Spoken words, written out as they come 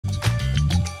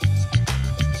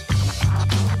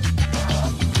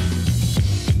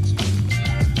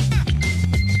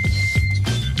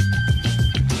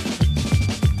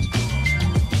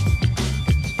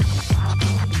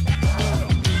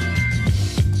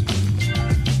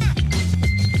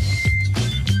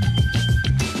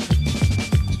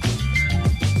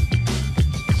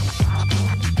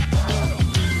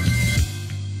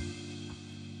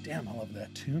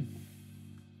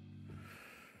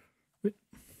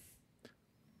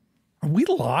Are we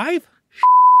live?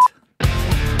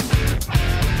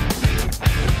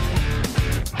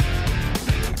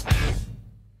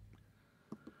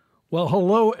 Well,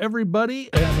 hello,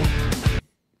 everybody, and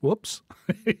whoops.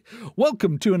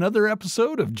 Welcome to another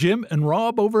episode of Jim and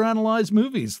Rob Over-Analyze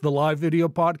Movies, the live video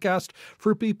podcast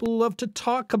for people who love to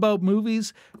talk about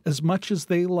movies as much as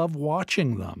they love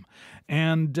watching them.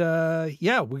 And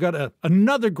yeah, we got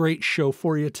another great show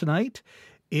for you tonight.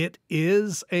 It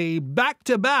is a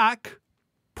back-to-back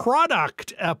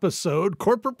product episode,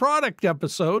 corporate product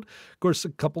episode. Of course, a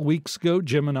couple weeks ago,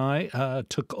 Jim and I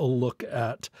took a look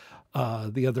at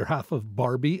the other half of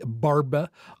the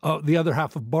other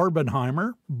half of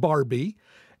Barbenheimer, Barbie.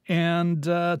 And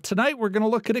tonight we're going to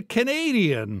look at a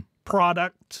Canadian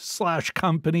product /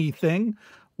 company thing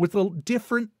with a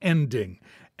different ending.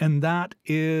 And that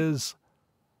is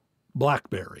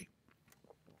BlackBerry.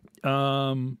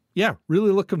 Yeah,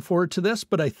 really looking forward to this.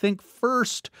 But I think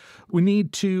first I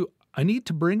need to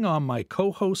bring on my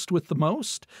co-host with the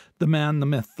most, the man, the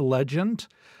myth, the legend,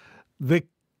 the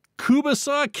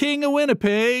Kubasaw King of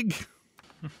Winnipeg,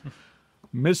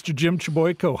 Mr. Jim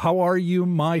Chaboyko. How are you,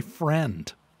 my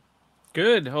friend?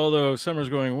 Good, although summer's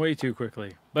going way too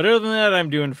quickly. But other than that, I'm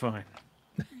doing fine.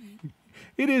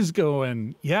 It is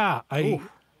going. Yeah, I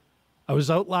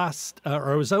was out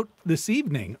I was out this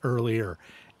evening earlier,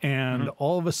 and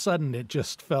all of a sudden it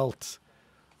just felt,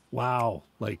 wow,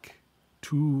 like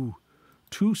too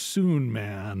soon,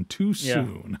 man, too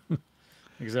soon.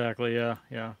 Exactly, yeah.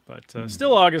 But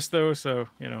still August, though, so,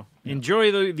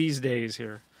 enjoy these days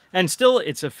here. And still,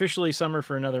 it's officially summer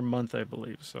for another month, I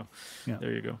believe. So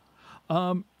there you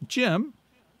go. Jim,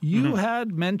 you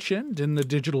had mentioned in the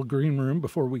digital green room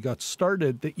before we got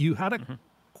started that you had a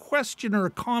question or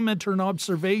a comment or an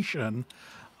observation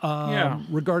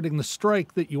regarding the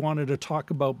strike that you wanted to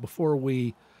talk about before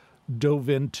we dove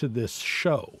into this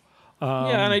show.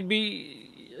 And I'd be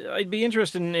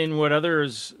interested in what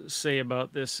others say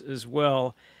about this as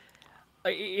well.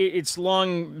 It's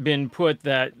long been put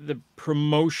that the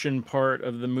promotion part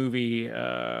of the movie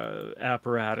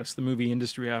apparatus, the movie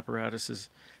industry apparatus, is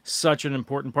such an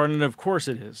important part, and of course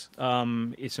it is.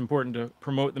 It's important to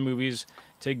promote the movies,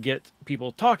 to get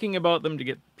people talking about them, to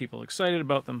get people excited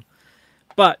about them.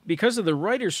 But because of the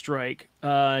writer's strike,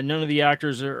 none of the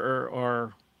actors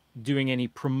are doing any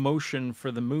promotion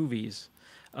for the movies.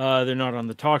 They're not on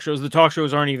the talk shows. The talk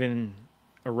shows aren't even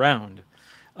around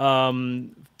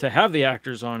to have the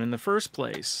actors on in the first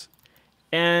place.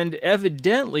 And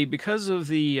evidently, because of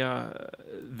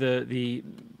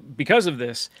because of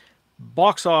this,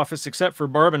 box office, except for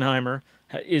Barbenheimer,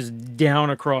 is down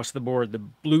across the board. The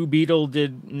Blue Beetle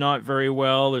did not very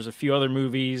well. There's a few other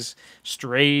movies.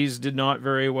 Strays did not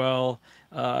very well.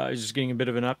 I was just getting a bit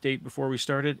of an update before we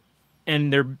started,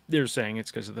 and they're saying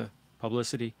it's because of the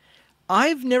publicity.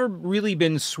 I've never really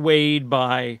been swayed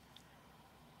by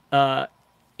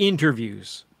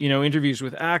interviews. Interviews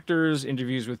with actors,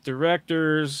 interviews with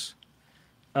directors.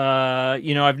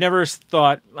 I've never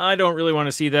thought, I don't really want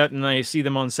to see that, and I see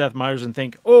them on Seth Meyers and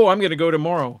think, oh, I'm going to go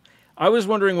tomorrow. I was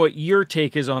wondering what your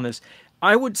take is on this.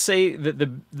 I would say that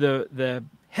the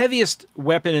heaviest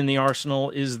weapon in the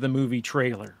arsenal is the movie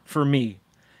trailer, for me.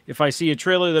 If I see a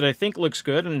trailer that I think looks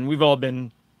good, and we've all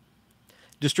been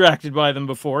distracted by them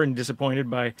before and disappointed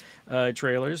by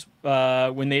trailers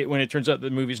when it turns out the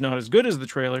movie's not as good as the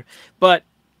trailer. But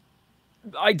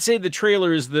I'd say the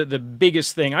trailer is the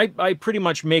biggest thing. I pretty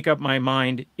much make up my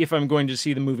mind if I'm going to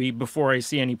see the movie before I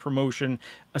see any promotion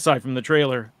aside from the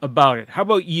trailer about it. How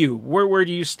about you? Where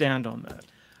do you stand on that?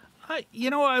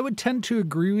 I would tend to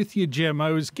agree with you, Jim.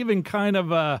 I was giving kind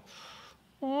of I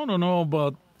don't know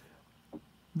about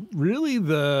really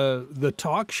the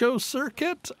talk show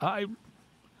circuit.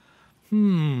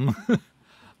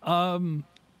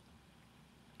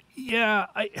 Yeah,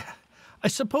 I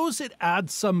suppose it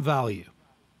adds some value,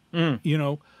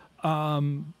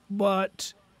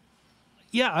 but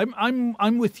yeah,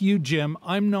 I'm with you, Jim.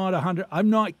 I'm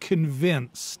not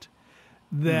convinced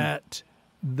that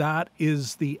that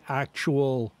is the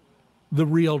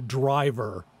real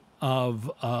driver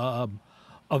of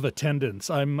attendance.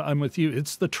 I'm with you.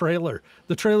 It's the trailer.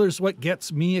 The trailer is what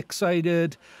gets me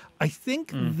excited. I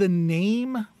think the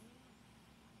name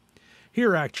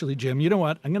here, actually, Jim, you know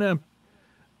what? I'm going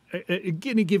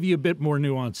to give you a bit more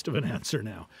nuanced of an answer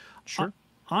now. Sure.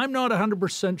 I'm not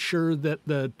 100% sure that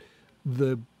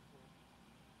the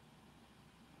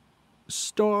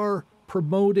star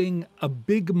promoting a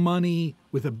big money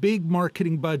with a big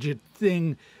marketing budget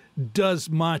thing does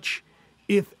much,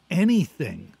 if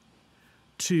anything,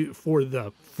 for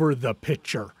the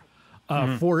picture,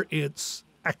 for its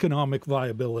economic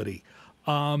viability.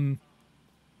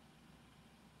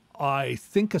 I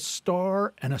think a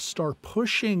star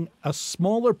pushing a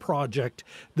smaller project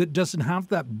that doesn't have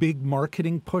that big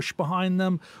marketing push behind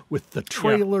them with the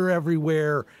trailer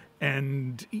everywhere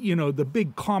and, you know, the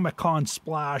big Comic-Con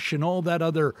splash and all that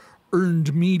other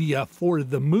earned media for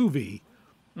the movie,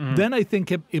 then I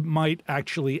think it might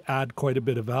actually add quite a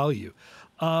bit of value.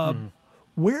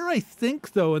 Where I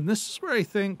think, though, and this is where I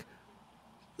think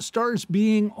stars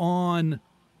being on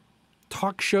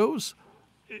talk shows,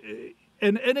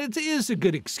 and it is a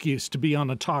good excuse to be on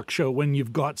a talk show when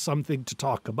you've got something to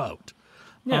talk about.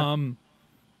 Yeah.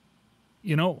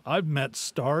 You know, I've met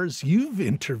stars. You've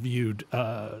interviewed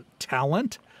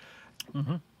talent.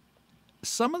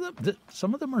 Some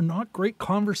of them are not great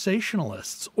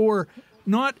conversationalists, or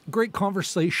not great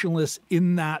conversationalists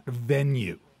in that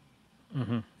venue.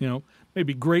 You know,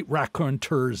 maybe great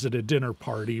raconteurs at a dinner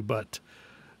party, but,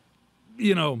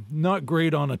 you know, not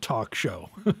great on a talk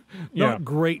show. Not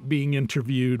great being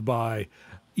interviewed by,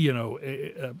 you know,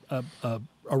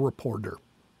 a reporter.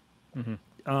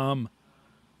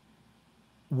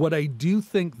 What I do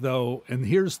think, though, and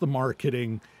here's the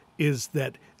marketing, is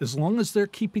that as long as they're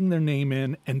keeping their name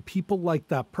in and people like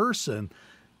that person,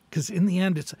 because in the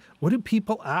end, it's, what do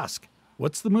people ask?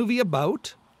 What's the movie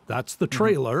about? That's the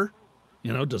trailer.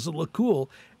 You know, does it look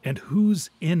cool? And who's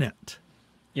in it?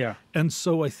 Yeah. And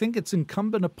so I think it's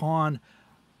incumbent upon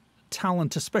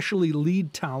talent, especially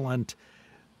lead talent.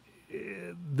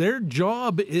 Their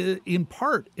job, in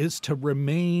part, is to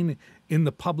remain in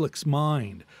the public's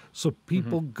mind. So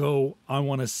people go, I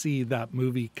want to see that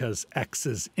movie because X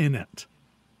is in it.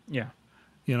 Yeah.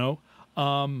 You know?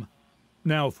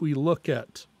 Now, if we look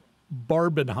at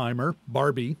Barbenheimer,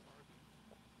 Barbie,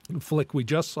 the flick we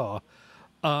just saw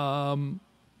a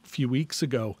few weeks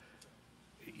ago,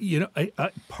 you know, I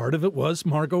part of it was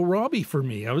Margot Robbie for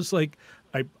me. I was like,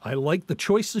 I like the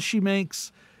choices she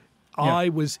makes. I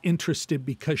was interested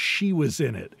because she was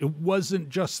in it. It wasn't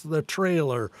just the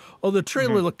trailer. Oh, the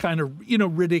trailer looked kind of, you know,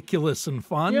 ridiculous and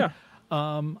fun. Yeah.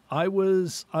 I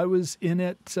was in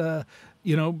it,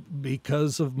 you know,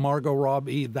 because of Margot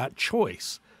Robbie, that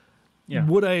choice. Yeah.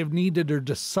 Would I have needed her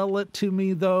to sell it to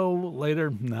me though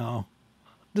later? No.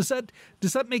 Does that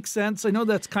make sense? I know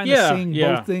that's kind of saying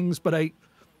both things, but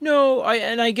No,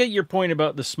 I get your point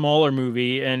about the smaller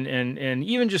movie and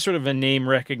even just sort of a name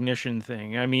recognition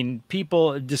thing. I mean,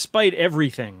 people, despite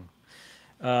everything,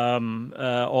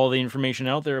 all the information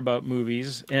out there about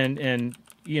movies, and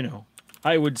you know,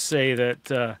 I would say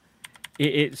that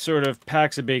it sort of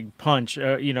packs a big punch.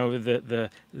 You know,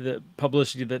 the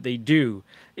publicity that they do.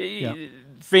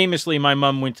 Famously, my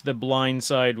mom went to the blind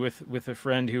side with a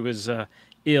friend who was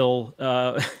ill,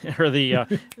 or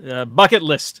the bucket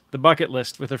list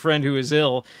with a friend who was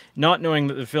ill, not knowing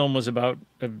that the film was about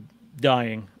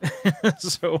dying.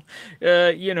 So,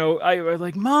 you know, I was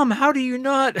like, Mom, how did you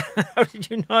not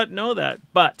know that?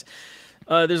 But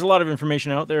there's a lot of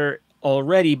information out there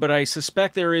already, but I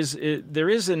suspect there is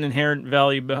an inherent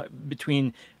value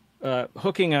between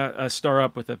hooking a star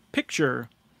up with a picture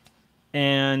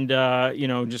and, you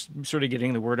know, just sort of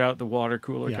getting the word out, the water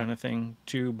cooler kind of thing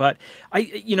too. But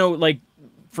you know, like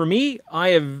for me, I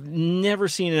have never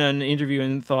seen an interview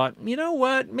and thought, you know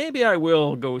what, maybe I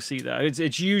will go see that.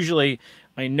 It's usually,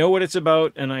 I know what it's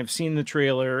about and I've seen the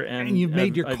trailer and you've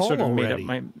made your call sort of already.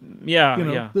 Made up my, you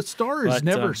know, the star is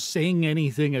never saying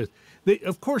anything.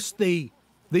 Of course, they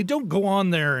don't go on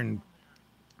there and,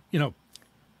 you know,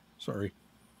 sorry,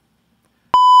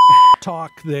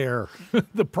 talk there,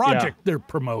 the project they're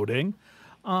promoting.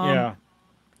 A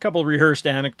couple of rehearsed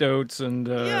anecdotes and,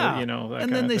 you know, that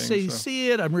and then they say,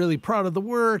 see it, I'm really proud of the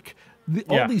work.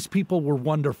 All these people were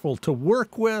wonderful to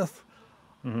work with.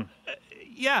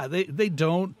 They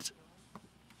don't,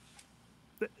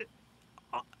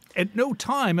 at no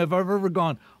time have I ever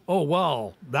gone, oh,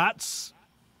 well, that's,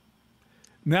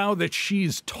 now that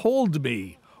she's told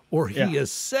me or he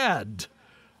has said,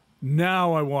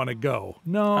 now I want to go.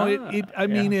 No, I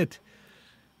mean,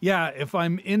 if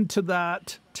I'm into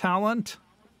that talent,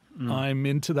 I'm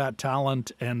into that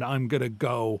talent and I'm going to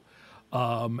go.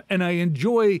 And I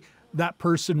enjoy that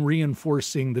person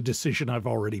reinforcing the decision I've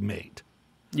already made.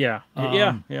 You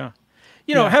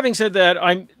know, having said that,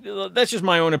 that's just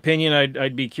my own opinion.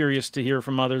 I'd be curious to hear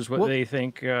from others what they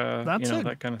think, that's you know,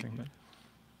 that kind of thing. But.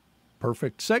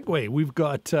 Perfect segue. We've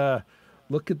got,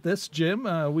 look at this,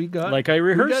 Jim. We got, like I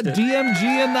rehearsed it. DMG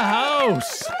in the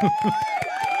house.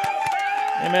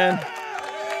 Hey, man.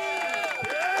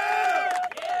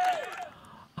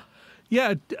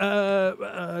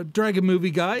 Dragon Movie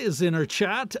Guy is in our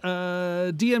chat.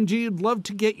 DMG, I'd love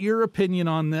to get your opinion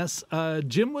on this.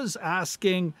 Jim was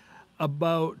asking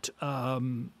about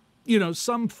you know,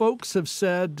 some folks have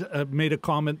said, made a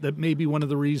comment that maybe one of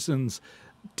the reasons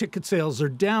ticket sales are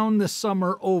down this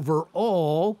summer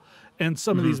overall, and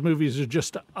some of these movies are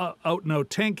just out and out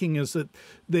tanking, is that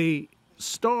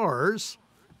stars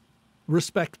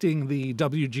respecting the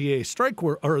WGA strike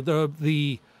or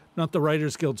the not the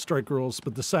Writers Guild strike rules,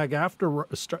 but the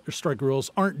SAG-AFTRA strike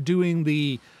rules, aren't doing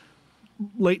the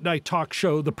late night talk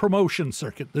show, the promotion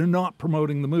circuit. They're not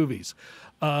promoting the movies.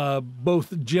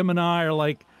 Both Jim and I are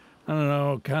like, I don't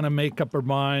know, kind of make up our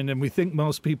mind, and we think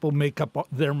most people make up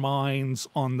their minds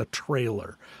on the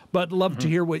trailer. But love to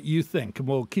hear what you think, and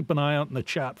we'll keep an eye out in the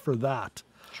chat for that.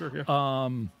 Sure. Yeah.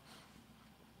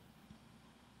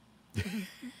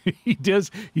 He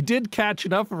did catch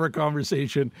enough of our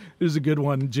conversation. This is a good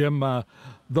one, Jim.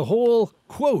 The whole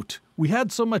quote, "We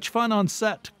had so much fun on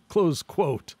set," close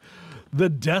quote. The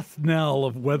death knell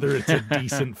of whether it's a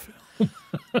decent film.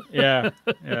 Yeah.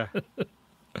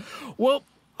 Well,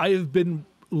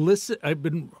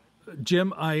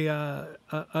 Jim,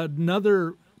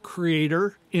 another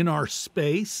creator in our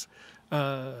space,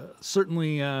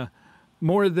 certainly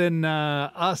more than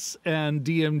us and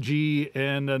DMG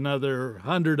and another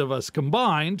 100 of us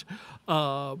combined.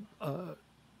 Sean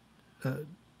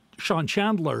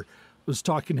Chandler was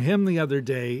talking to him the other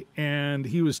day, and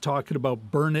he was talking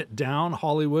about Burn It Down,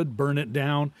 Hollywood, Burn It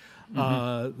Down.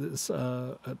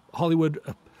 Hollywood,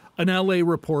 an LA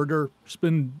reporter, has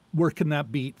been working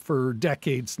that beat for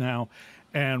decades now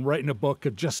and writing a book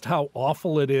of just how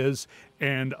awful it is.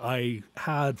 And I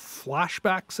had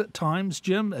flashbacks at times,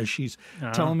 Jim, as she's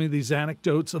telling me these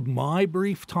anecdotes of my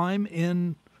brief time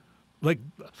in, like,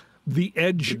 the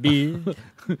edge, the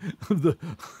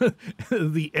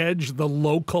edge, the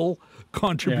local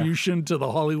contribution to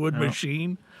the Hollywood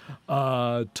machine.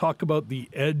 Talk about the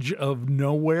edge of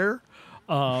nowhere.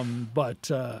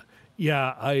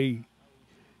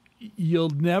 You'll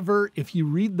never, if you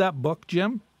read that book,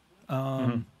 Jim,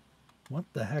 what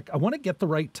the heck? I want to get the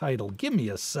right title. Give me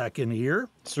a second here.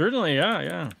 Certainly,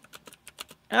 yeah.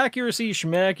 Accuracy,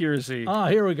 schmaccuracy.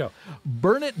 Here we go.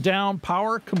 Burn It Down,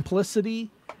 Power,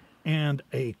 Complicity, and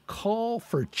a Call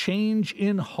for Change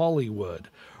in Hollywood.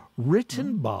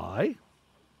 Written by,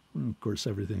 of course,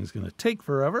 everything's going to take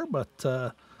forever, but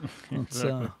let's,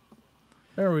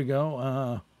 there we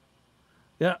go.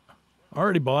 Yeah,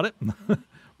 already bought it.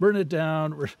 Burn It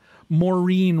Down,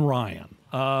 Maureen Ryan.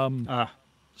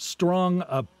 Strong,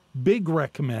 a big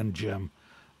recommend, Jim.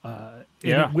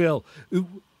 It will.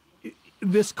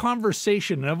 This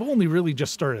conversation, and I've only really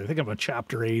just started. I think I'm on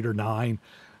chapter 8 or 9.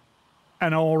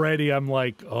 And already I'm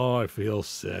like, oh, I feel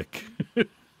sick.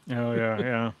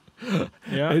 Yeah.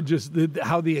 It just,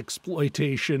 how the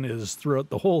exploitation is throughout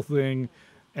the whole thing.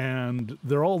 And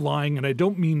they're all lying. And I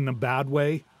don't mean in a bad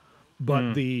way,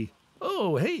 but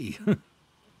oh, hey.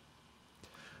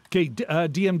 Okay,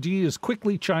 DMD is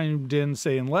quickly chimed in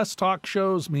saying less talk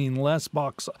shows mean less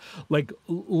box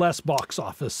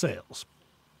office sales.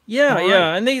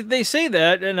 Yeah, and they say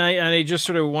that, and I just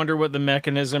sort of wonder what the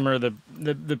mechanism or the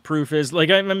proof is.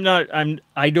 Like I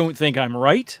don't think I'm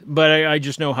right, but I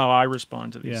just know how I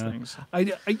respond to these things.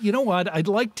 I you know what? I'd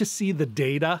like to see the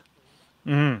data.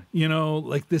 You know,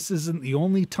 like this isn't the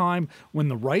only time when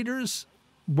the writers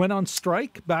went on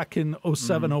strike back in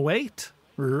 07, 08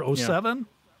 or 07.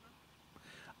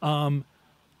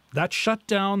 That shut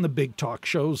down the big talk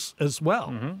shows as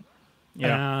well.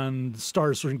 And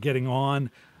stars weren't getting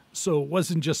on. So it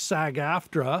wasn't just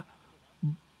SAG-AFTRA.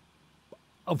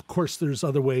 Of course, there's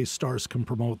other ways stars can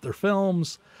promote their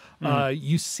films.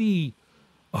 You see,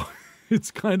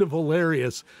 it's kind of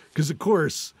hilarious because, of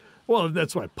course, well,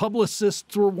 that's why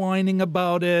publicists were whining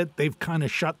about it. They've kind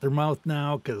of shut their mouth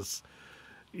now because,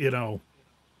 you know,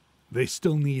 they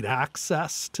still need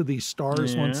access to these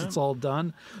stars once it's all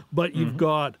done. But you've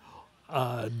got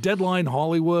Deadline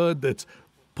Hollywood that's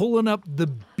pulling up the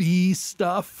B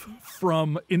stuff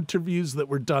from interviews that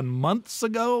were done months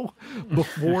ago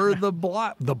before the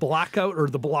blackout or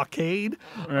the blockade.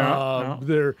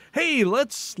 They're, hey,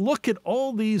 let's look at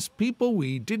all these people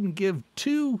we didn't give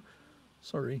two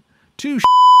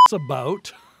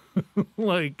about.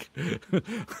 Like,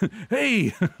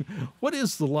 hey, what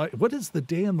is the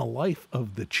day in the life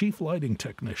of the chief lighting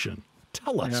technician?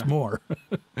 Tell us more.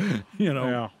 You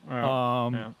know,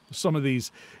 some of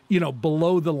these, you know,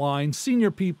 below the line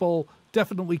senior people,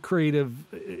 definitely creative,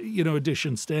 you know,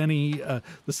 additions to any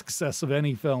the success of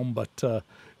any film. But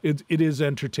it is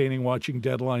entertaining watching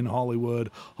Deadline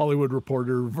Hollywood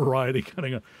Reporter, Variety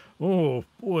kind of go, oh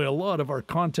boy, a lot of our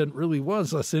content really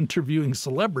was us interviewing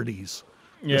celebrities,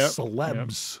 the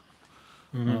celebs,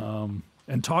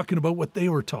 and talking about what they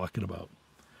were talking about.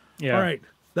 All right.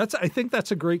 I think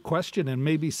that's a great question, and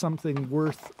maybe something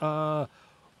worth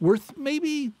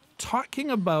maybe talking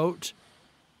about,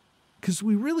 because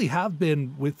we really have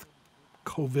been with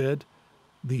COVID,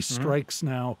 these strikes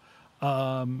now.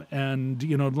 And,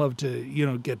 I'd love to,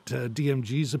 get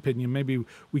DMG's opinion. Maybe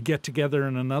we get together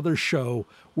in another show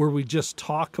where we just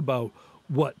talk about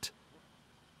what,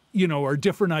 our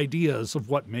different ideas of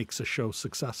what makes a show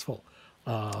successful.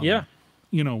 Yeah.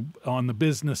 On the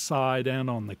business side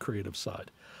and on the creative side.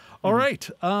 All right.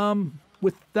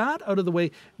 With that out of the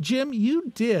way, Jim,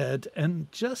 you did,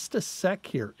 and just a sec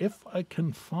here, if I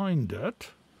can find it.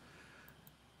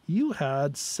 You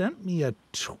had sent me a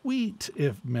tweet,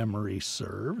 if memory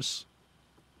serves.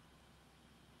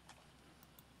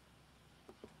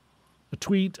 A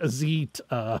tweet, a zeet,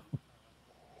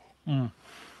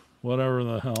 whatever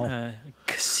the hell.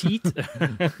 Seat.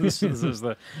 This is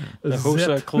the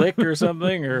Hosa click or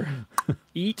something, or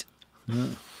eat.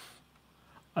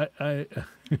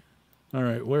 All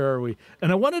right, where are we?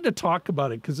 And I wanted to talk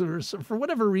about it because for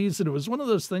whatever reason, it was one of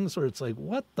those things where it's like,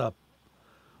 what? Oh,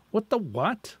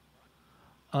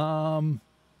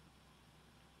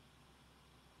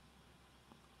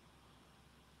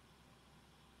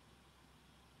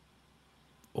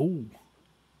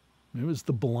 it was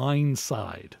The Blind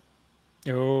Side.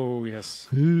 Oh, yes.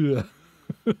 But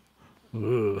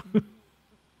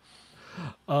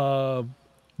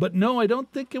no, I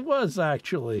don't think it was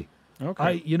actually.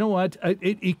 Okay. You know what?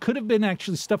 It could have been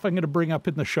actually stuff I'm going to bring up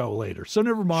in the show later. So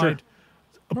never mind.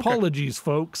 Sure. Apologies,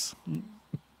 folks.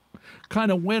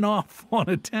 Kind of went off on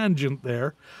a tangent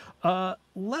there.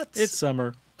 It's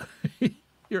summer.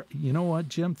 You know what,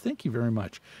 Jim? Thank you very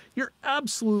much. You're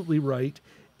absolutely right.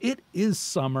 It is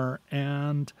summer,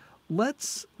 and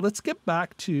let's get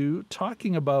back to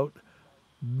talking about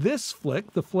this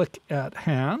flick, the flick at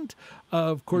hand.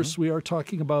 Of course, we are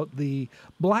talking about the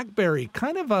BlackBerry,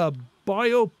 kind of a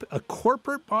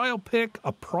corporate biopic,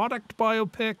 a product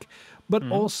biopic, but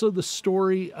also the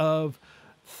story of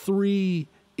three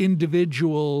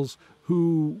individuals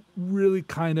who really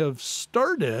kind of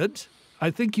started,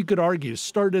 I think you could argue,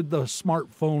 started the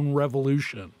smartphone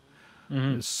revolution,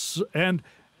 and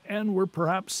were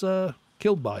perhaps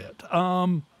killed by it.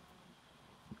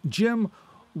 Jim,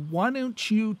 why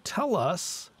don't you tell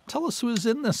us who is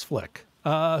in this flick,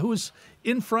 who is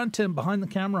in front and behind the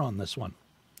camera on this one?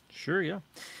 Sure, yeah.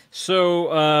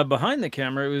 So behind the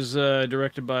camera, it was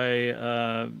directed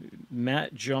by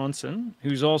Matt Johnson,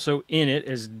 who's also in it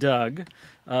as Doug,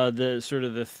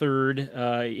 the third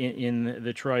in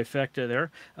the trifecta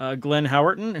there. Glenn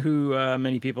Howerton, who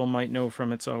many people might know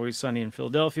from It's Always Sunny in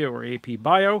Philadelphia or AP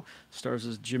Bio, stars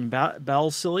as Jim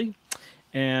Balsillie.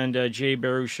 And Jay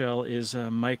Baruchel is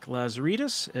Mike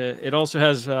Lazaridis. It also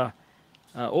has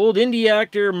old indie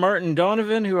actor Martin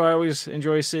Donovan, who I always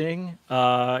enjoy seeing.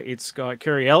 It's got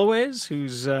Carrie Elways,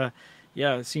 who's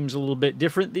seems a little bit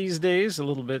different these days, a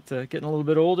little bit getting a little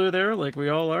bit older there, like we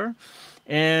all are.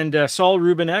 And Saul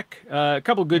Rubinek, a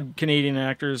couple good Canadian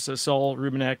actors, Saul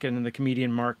Rubinek and the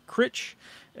comedian Mark Critch,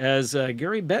 as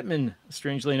Gary Bettman.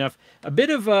 Strangely enough, a bit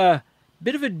of a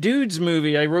dudes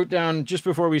movie. I wrote down just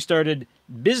before we started,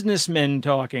 businessmen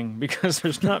talking, because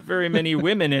there's not very many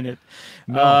women in it.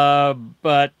 No.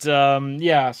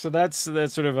 So that's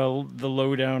sort of the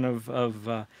lowdown of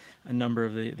a number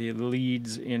of the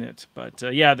leads in it. But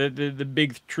the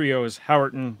big trio is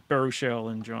Howerton,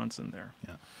 Baruchel, and Johnson there.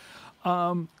 Yeah.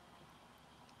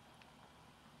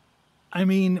 I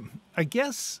mean, I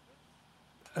guess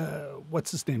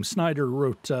what's his name? Snyder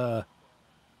wrote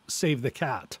Save the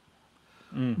Cat.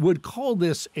 Would call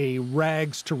this a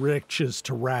rags to riches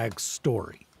to rags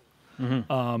story.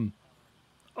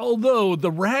 Although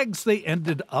the rags they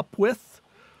ended up with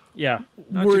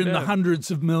were in the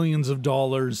hundreds of millions of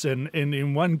dollars, and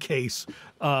in one case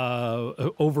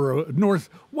over north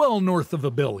of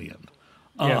 $1 billion.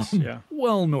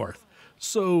 Well north.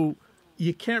 So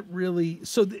you can't really,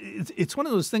 it's one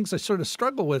of those things I sort of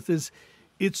struggle with, is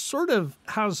it sort of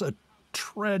has a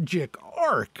tragic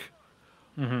arc,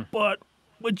 but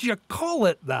would you call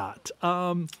it that?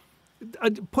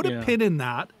 I'd put a pin in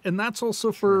that, and that's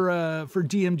also for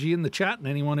DMG in the chat and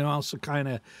anyone who also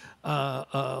kind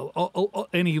of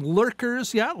any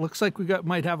lurkers. Yeah, it looks like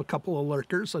might have a couple of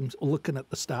lurkers. I'm looking at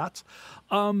the stats.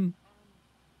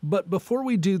 But before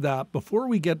we do that, before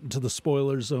we get into the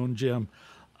spoiler zone, Jim,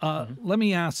 let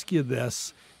me ask you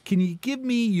this: can you give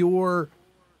me your,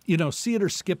 see it or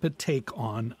skip it take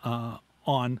on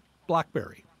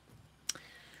BlackBerry?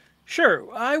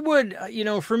 Sure, I would.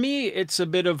 For me, it's a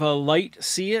bit of a light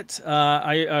see it.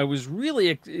 I was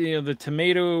really, the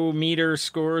tomato meter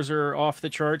scores are off the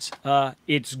charts.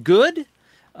 It's good.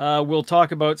 We'll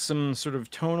talk about some sort of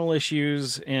tonal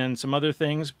issues and some other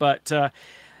things. But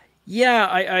yeah,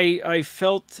 I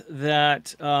felt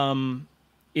that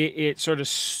it sort of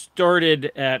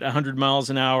started at 100 miles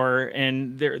an hour,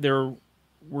 and there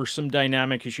were some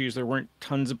dynamic issues. There weren't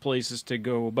tons of places to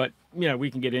go, but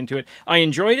we can get into it. I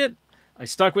enjoyed it. I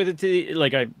stuck with it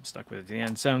I stuck with it to the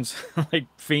end. Sounds like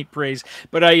faint praise,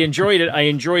 but I enjoyed it. I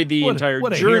enjoyed the entire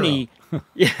journey.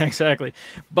 Yeah, exactly.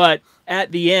 But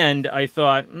at the end, I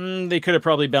thought they could have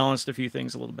probably balanced a few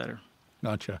things a little better.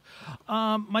 Gotcha.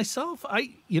 Myself,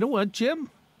 you know what, Jim?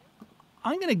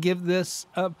 I'm going to give this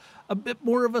a bit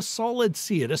more of a solid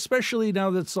see it, especially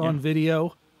now that it's on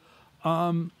video.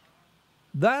 That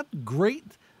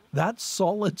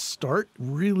solid start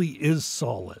really is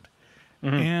solid.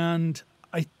 Mm-hmm. And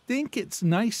I think it's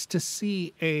nice to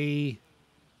see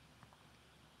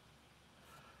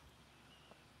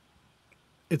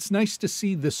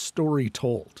the story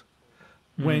told.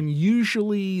 Mm-hmm. When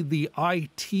usually the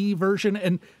IT version,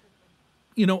 and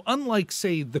unlike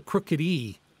say the Crooked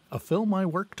E, a film I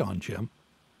worked on, Jim.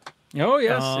 Oh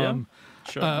yes,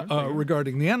 Sure.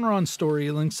 Regarding the Enron story,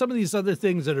 and some of these other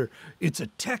things it's a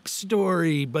tech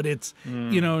story, but it's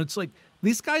it's like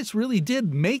these guys really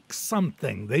did make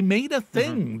something. They made a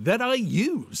thing that I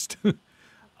used.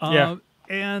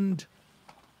 And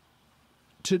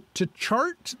to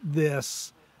chart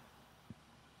this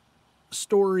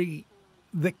story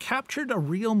that captured a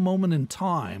real moment in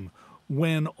time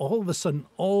when all of a sudden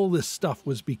all this stuff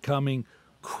was becoming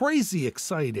crazy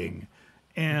exciting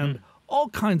and all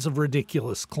kinds of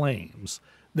ridiculous claims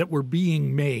that were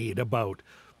being made about,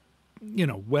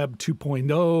 Web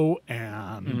 2.0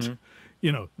 and,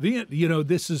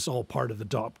 this is all part of the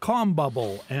dot-com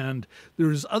bubble. And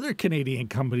there's other Canadian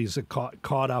companies that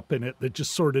caught up in it that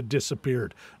just sort of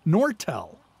disappeared.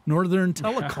 Nortel, Northern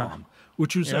Telecom,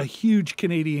 which was a huge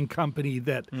Canadian company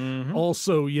that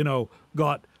also,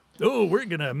 got, we're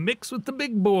going to mix with the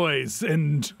big boys.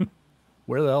 And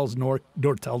where the hell's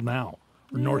Nortel now?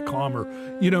 Or Norcom,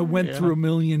 or, went through a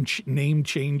million name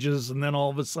changes, and then all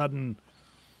of a sudden,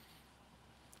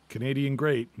 Canadian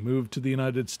great moved to the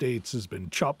United States, has been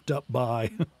chopped up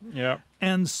by.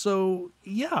 And so,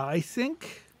 I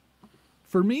think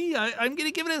for me, I'm going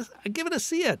to give it a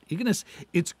see it.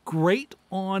 It's great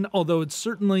although it's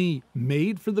certainly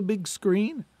made for the big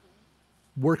screen,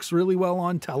 works really well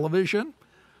on television,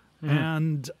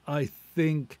 and I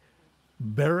think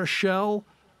Baruchel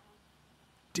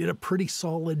did a pretty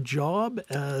solid job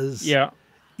as,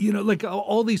 like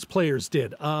all these players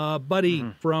did. Buddy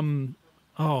from,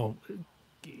 Glenn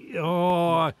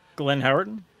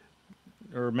Howerton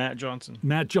or Matt Johnson?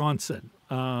 Matt Johnson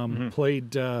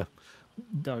played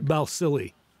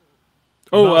Balsillie.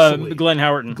 Glenn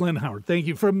Howerton. Glenn Howard. Thank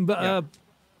you. From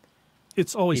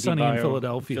It's Always Sunny in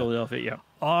Philadelphia.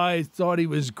 I thought he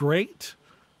was great.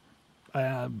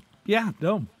 I'm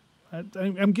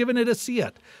giving it a see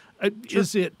it.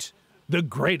 Is it the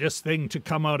greatest thing to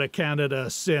come out of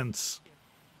Canada since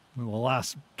the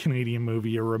last Canadian movie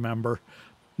you remember?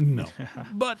 No.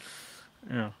 But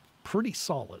pretty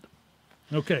solid.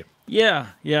 Okay. Yeah.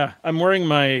 I'm wearing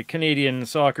my Canadian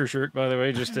soccer shirt, by the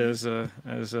way, just as a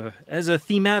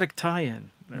thematic tie-in.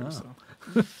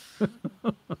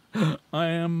 I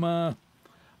am. I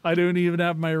don't even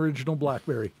have my original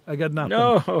BlackBerry. I got nothing.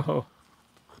 No.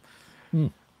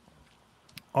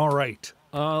 All right.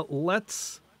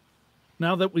 Let's,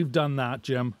 now that we've done that,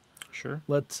 Jim. Sure.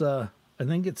 Let's. I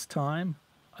think it's time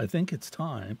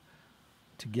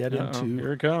to get into.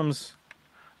 Here it comes.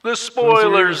 The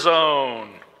spoiler zone.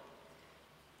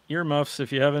 Earmuffs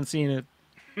if you haven't seen it.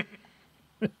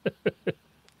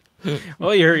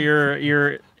 Well,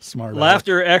 your smart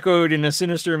laughter echoed in a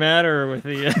sinister manner with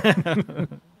the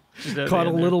caught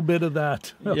a little bit of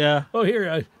that. Yeah. Oh,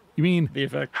 here you mean the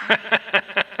effect.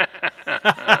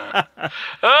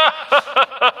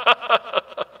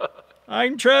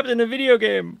 I'm trapped in a video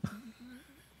game.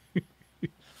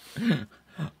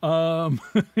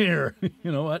 Here,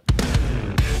 you know what?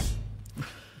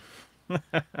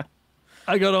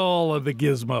 I got all of the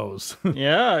gizmos.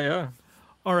 Yeah.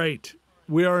 All right.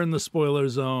 We are in the spoiler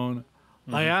zone.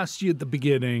 I asked you at the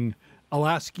beginning. I'll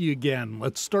ask you again.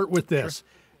 Let's start with this.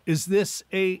 Sure.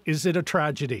 Is it a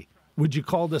tragedy? Would you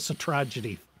call this a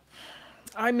tragedy?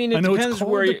 I mean, it I know depends it's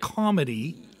called where a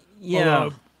comedy. Yeah.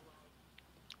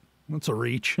 That's a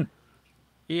reach.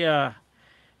 Yeah.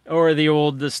 Or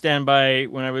the standby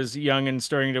when I was young and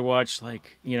starting to watch,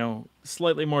 like,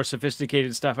 slightly more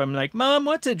sophisticated stuff. I'm like, Mom,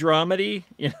 what's a dramedy?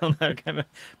 That kind of.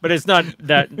 But it's not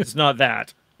that. It's not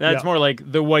that. That's more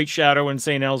like The White Shadow and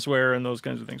St. Elsewhere and those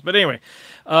kinds of things. But anyway,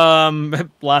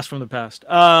 blast from the past.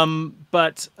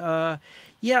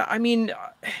 Yeah, I mean,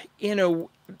 you know,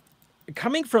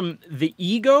 coming from the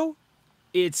ego,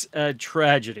 it's a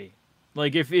tragedy.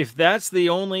 Like if that's the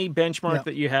only benchmark Yeah.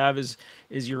 that you have is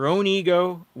your own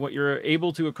ego, what you're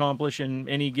able to accomplish in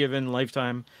any given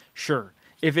lifetime, sure.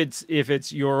 If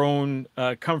it's your own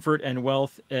comfort and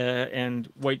wealth and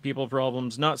white people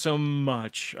problems, not so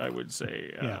much, I would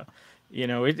say. Yeah. You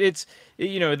know, it's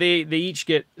you know they each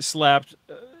get slapped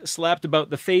about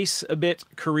the face a bit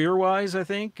career wise, I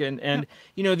think, and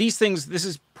you know these things. This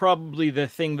is probably the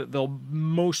thing that they'll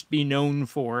most be known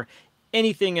for.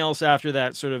 Anything else after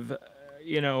that, sort of,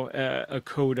 you know, a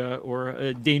coda or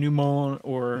a denouement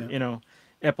or Yeah. you know,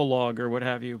 epilogue or what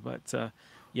have you. But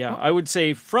yeah, I would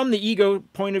say from the ego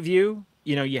point of view,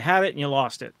 you know, you had it and you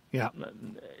lost it. Yeah.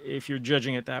 If you're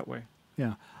judging it that way.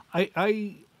 Yeah.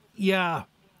 Yeah,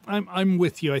 I'm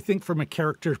with you. I think from a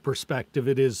character perspective,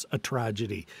 it is a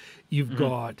tragedy. You've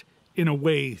got, in a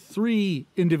way, three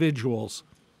individuals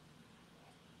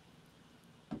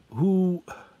who,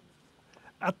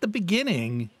 at the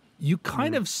beginning, you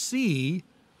kind of see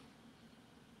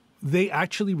they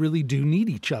actually really do need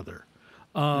each other.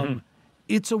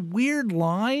 It's a weird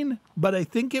line, but I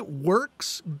think it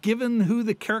works given who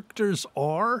the characters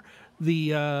are.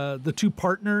 The two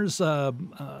partners,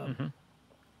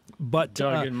 but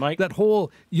Doug and Mike. that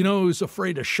whole, you know, who's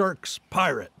afraid of sharks,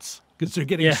 pirates, because they're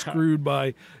getting screwed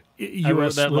by I wrote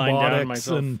U.S. that line down robotics,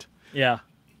 myself. and Yeah.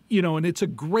 you know, and it's a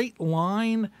great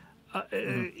line.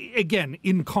 Again,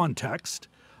 in context,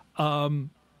 and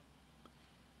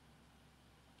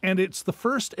it's the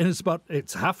first, and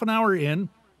it's half an hour in.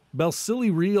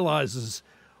 Balsillie realizes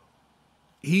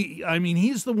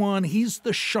he's the one, he's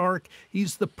the shark,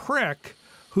 he's the prick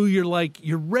who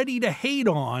you're ready to hate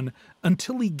on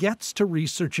until he gets to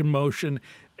Research in Motion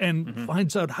and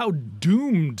finds out how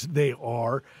doomed they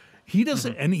are. He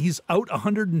doesn't, and he's out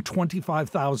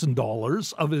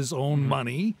 $125,000 of his own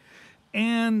money,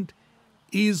 and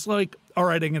he's like, all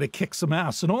right, I'm going to kick some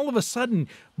ass. And all of a sudden,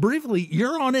 briefly,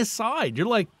 you're on his side. You're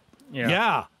like,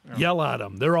 yeah, yell at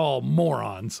them. They're all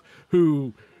morons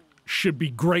who should be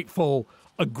grateful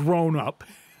a grown-up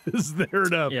is there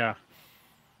to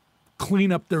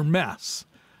clean up their mess.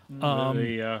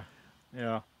 Yeah.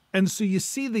 And so you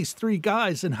see these three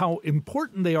guys and how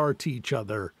important they are to each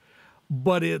other,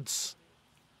 but it's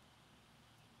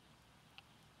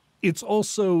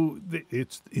also,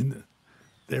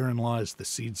 therein lies the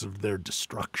seeds of their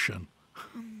destruction.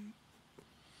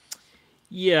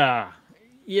 Yeah.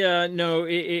 Yeah, no,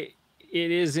 it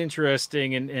is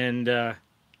interesting, and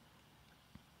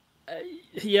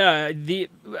yeah,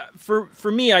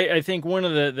 for me, I think one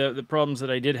of the problems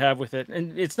that I did have with it,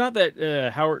 and it's not that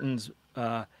Howerton's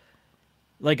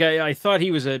like I thought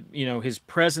he was his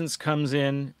presence comes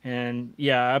in, and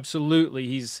yeah, absolutely,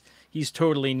 he's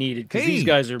totally needed because these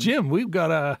guys are. Jim, we've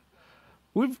got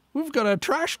a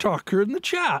trash talker in the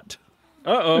chat.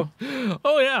 Oh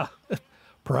yeah,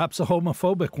 perhaps a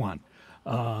homophobic one.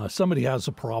 Somebody has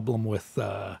a problem with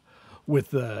their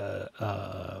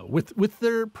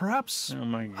perhaps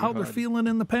how they're feeling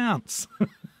in the pants.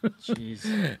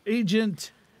 Jeez.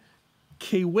 Agent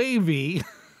K-Wavy.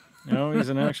 No, he's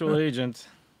an actual agent.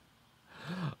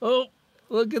 Oh,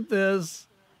 look at this.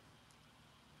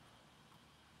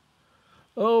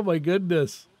 Oh my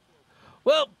goodness.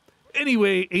 Well,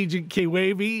 anyway, Agent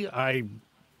K-Wavy,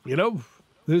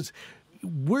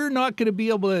 we're not going to be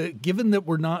able to, given that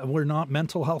we're not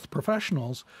mental health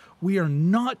professionals, we are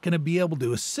not going to be able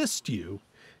to assist you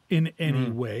in any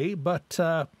way, but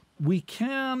we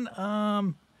can,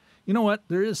 you know what,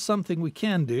 there is something we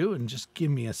can do, and just give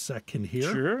me a second here.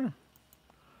 Sure.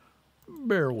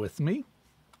 Bear with me.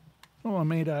 Oh, I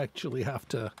might have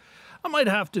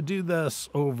to do this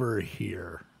over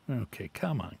here. Okay,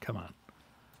 come on.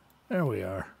 There we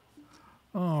are.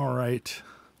 All right.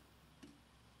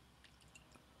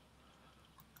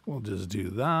 We'll just do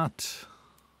that.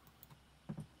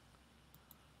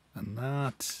 And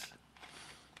that.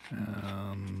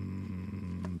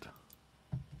 And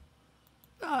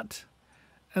that.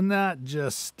 And that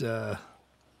just, let's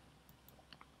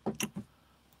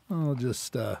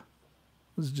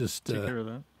just take care of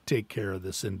that. Take care of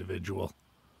this individual.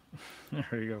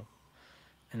 There you go.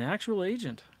 An actual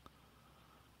agent.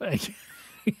 Thank you.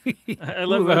 I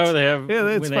love how they have. Yeah,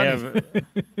 that's when funny. They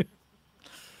have,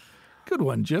 Good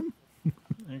one, Jim.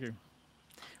 thank you.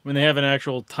 When they have an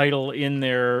actual title in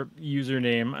their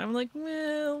username, I'm like,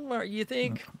 well, you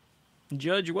think?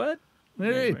 Judge what?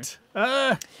 Right.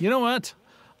 Anyway. You know what?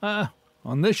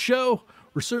 On this show,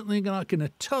 we're certainly not going to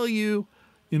tell you,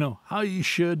 how you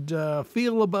should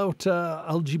feel about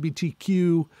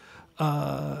LGBTQ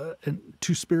and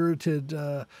two-spirited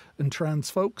and trans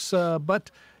folks.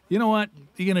 But you know what?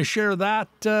 You're gonna share that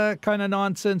kind of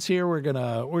nonsense here. We're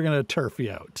gonna turf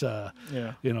you out.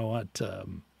 Yeah. You know what?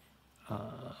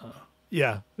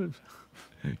 Yeah.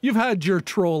 You've had your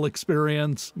troll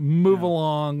experience. Move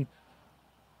along,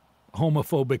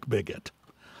 homophobic bigot.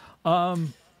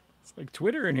 It's like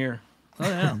Twitter in here. Oh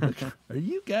yeah. Are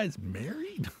you guys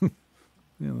married?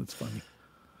 Yeah, that's funny.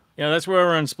 Yeah, that's where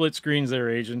we're on split screens there,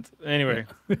 Agent. Anyway.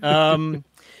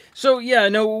 So, yeah,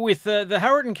 no, with the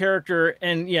Howerton character,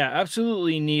 and yeah,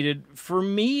 absolutely needed. For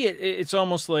me, it's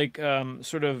almost like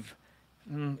sort of...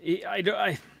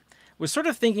 I was sort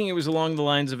of thinking it was along the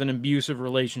lines of an abusive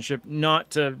relationship, not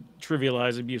to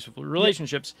trivialize abusive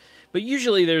relationships, but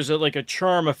usually there's like a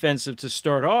charm offensive to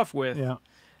start off with. Yeah.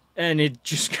 And it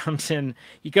just comes in.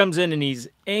 He comes in and he's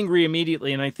angry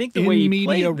immediately. And I think the way he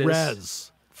media played this...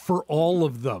 res for all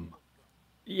of them.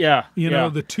 Yeah. You know,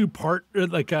 the two-part,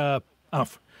 like, I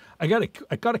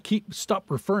gotta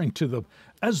stop referring to them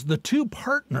as the two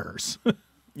partners.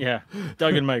 Yeah,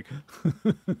 Doug and Mike.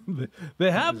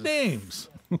 They have names.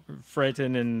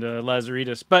 Frighten and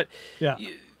Lazaridis. But, yeah.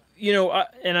 You know,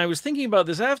 and I was thinking about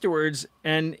this afterwards,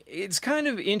 and it's kind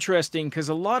of interesting because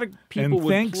a lot of people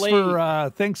would play...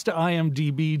 Thanks to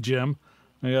IMDb, Jim.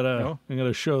 I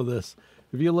gotta show this.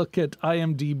 If you look at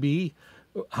IMDb,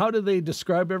 how do they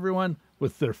describe everyone?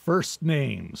 With their first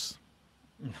names.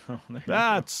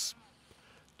 That's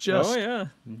just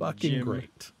fucking Jim.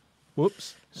 Great.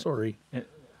 Whoops, sorry.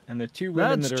 And the two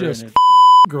women That's that are just in it.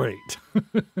 Great.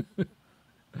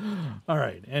 All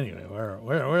right. Anyway,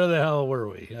 where the hell were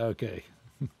we? Okay,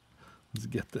 let's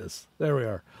get this. There we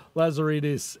are.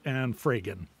 Lazaridis and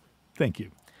Fragan. Thank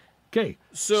you. Okay.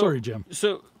 So, sorry, Jim.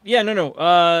 So yeah, no.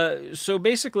 So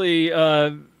basically,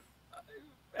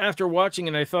 after watching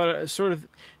it, I thought sort of.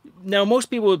 Now,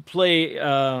 most people would play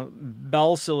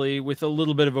Balsillie with a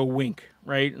little bit of a wink,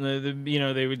 right? And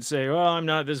they would say, "Well, I'm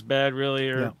not this bad,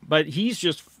 really," but he's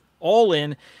just all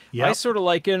in. Yep. I sort of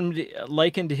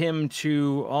likened him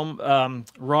to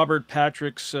Robert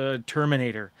Patrick's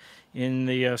Terminator in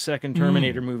the second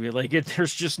Terminator movie. Like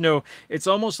there's just no. It's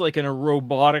almost like in a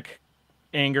robotic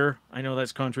anger. I know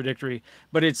that's contradictory,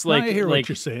 but it's like I hear what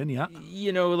you're saying. Yeah,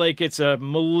 you know, like it's a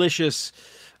malicious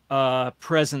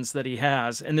presence that he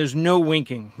has, and there's no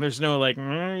winking. There's no like,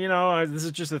 this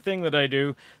is just a thing that I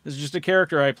do. This is just a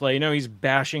character I play. You know, he's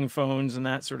bashing phones and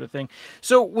that sort of thing.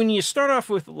 So when you start off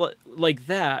with like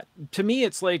that, to me,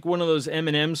 it's like one of those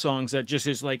Eminem songs that just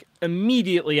is like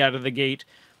immediately out of the gate,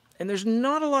 and there's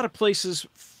not a lot of places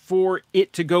for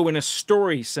it to go in a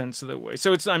story sense of the way.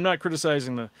 So I'm not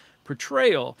criticizing the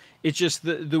portrayal. It's just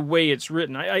the way it's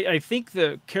written. I think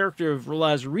the character of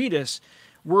Lazaridis,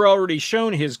 we're already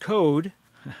shown his code.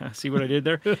 See what I did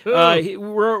there?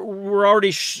 We're already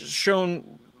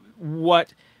shown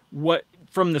what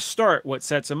from the start, what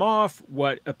sets him off,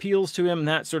 what appeals to him,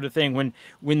 that sort of thing.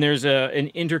 When there's an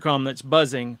intercom that's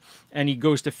buzzing and he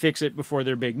goes to fix it before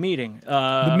their big meeting.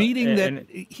 The meeting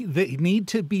they need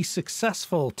to be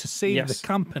successful to save the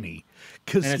company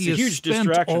because he has spent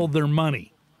all their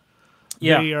money.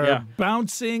 Yeah, they are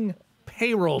bouncing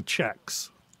payroll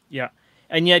checks. Yeah.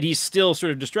 And yet he's still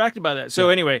sort of distracted by that. So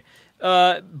anyway,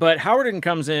 but Howerton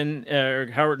comes in,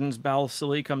 Howerton's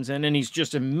Balsillie comes in, and he's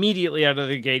just immediately out of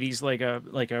the gate. He's like a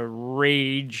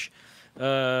rage,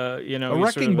 a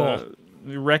wrecking ball.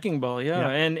 Wrecking ball, yeah.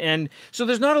 And so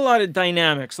there's not a lot of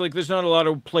dynamics. Like there's not a lot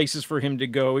of places for him to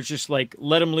go. It's just like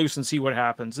let him loose and see what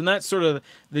happens. And that's sort of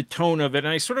the tone of it. And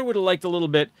I sort of would have liked a little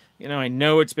bit, I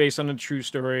know it's based on a true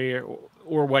story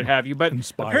or what have you, but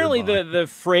apparently the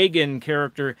Fragan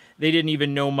character, they didn't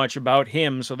even know much about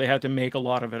him, so they had to make a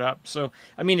lot of it up. So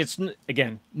I mean, it's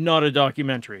again not a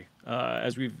documentary,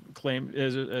 as we've claimed,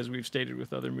 as we've stated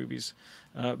with other movies,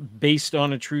 based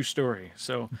on a true story.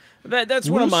 So that's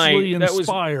one of my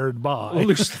inspired by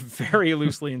very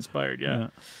loosely inspired.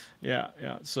 Yeah.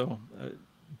 So.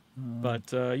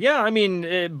 But I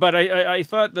mean, but I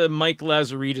thought the Mike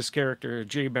Lazaridis character,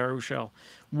 Jay Baruchel,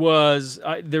 was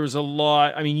there was a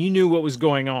lot. I mean, you knew what was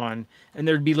going on, and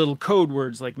there'd be little code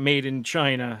words like "made in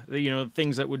China,"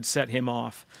 things that would set him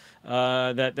off.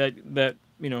 That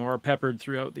are peppered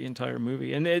throughout the entire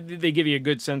movie, and they give you a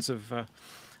good sense of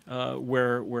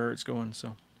where it's going.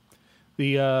 So,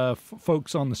 the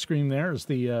folks on the screen there is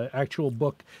the actual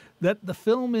book that the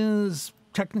film is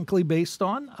technically based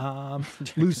on,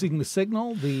 Losing the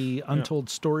Signal, the untold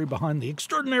story behind the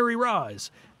extraordinary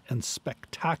rise and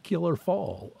spectacular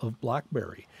fall of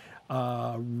BlackBerry,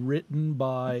 written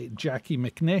by Jackie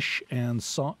McNish and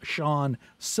Sean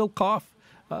Silkoff.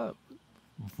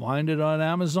 Find it on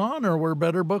Amazon or where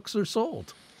better books are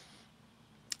sold.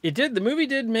 It did. The movie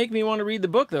did make me want to read the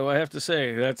book, though. I have to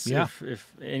say, that's Yeah.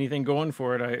 if anything going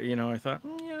for it. I thought,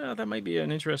 yeah, that might be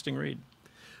an interesting read.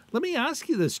 Let me ask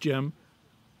you this, Jim.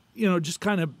 Just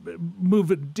kind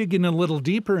of digging a little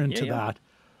deeper into that.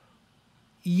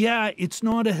 Yeah, it's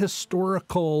not a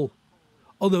historical,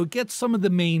 although it gets some of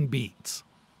the main beats.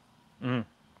 Mm.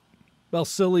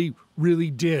 Balsillie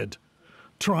really did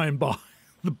try and buy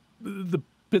the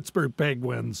Pittsburgh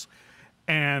Penguins,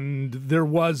 and there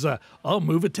was I'll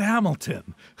move it to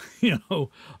Hamilton,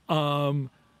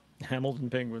 Hamilton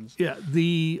Penguins. Yeah,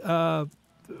 the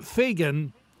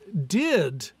Fagan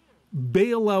did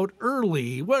bail out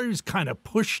early. Well, he was kind of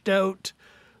pushed out,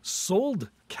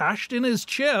 cashed in his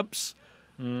chips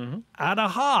at a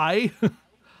high.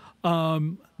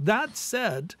 That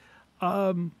said,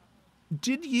 what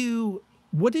did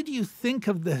you think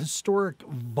of the historic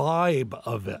vibe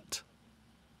of it?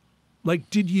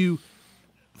 Like, did you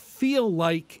feel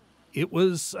like it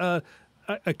was a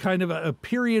kind of a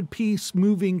period piece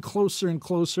moving closer and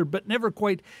closer, but never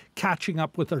quite catching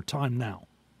up with our time now?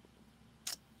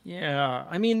 Yeah,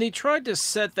 I mean, they tried to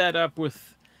set that up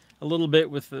with a little bit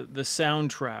with the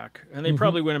soundtrack, and they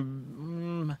probably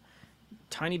went a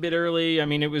tiny bit early. I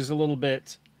mean, it was a little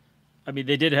bit. I mean,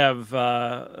 they did have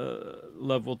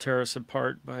 "Love Will Tear Us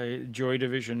Apart" by Joy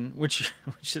Division, which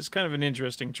is kind of an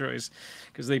interesting choice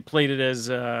because they played it as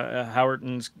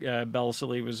Howerton's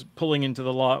Balsillie was pulling into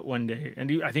the lot one day,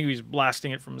 and I think he was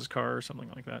blasting it from his car or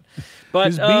something like that. But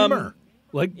his Beamer,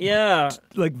 like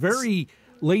very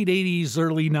late 80s,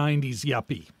 early 90s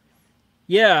yuppie.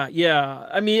 Yeah.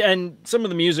 I mean, and some of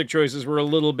the music choices were a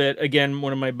little bit, again,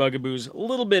 one of my bugaboos, a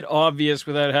little bit obvious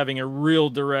without having a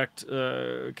real direct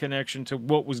connection to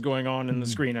what was going on in the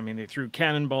screen. I mean, they threw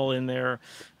Cannonball in there,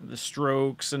 The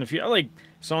Strokes, and a few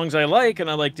songs I like and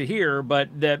I like to hear, but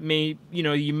that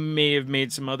you may have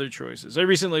made some other choices. I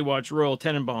recently watched Royal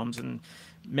Tenenbaums, and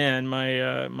man,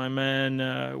 my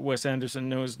man Wes Anderson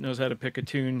knows how to pick a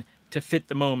tune to fit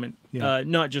the moment,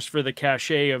 not just for the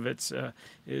cachet of its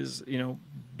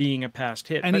being a past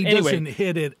hit. And but he anyway, doesn't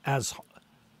hit it as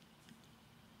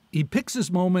he picks his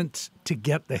moment to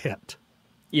get the hit,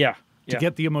 to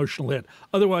get the emotional hit.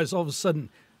 Otherwise, all of a sudden,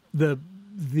 the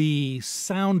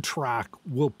soundtrack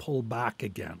will pull back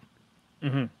again.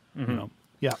 Yeah.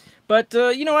 But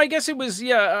I guess it was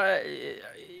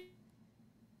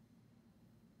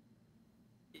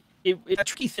it's a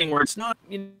tricky thing where it's not.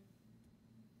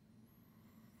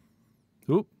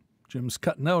 Oop, Jim's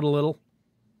cutting out a little.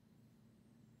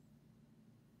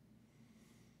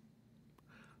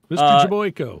 Mr.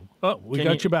 Jaboyko. Oh, we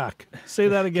got you back. Say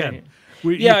that again.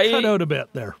 You cut out a bit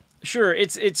there. Sure,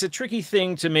 it's a tricky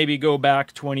thing to maybe go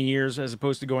back 20 years as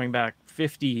opposed to going back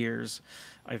 50 years,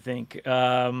 I think,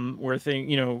 where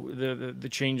the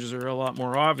changes are a lot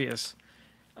more obvious.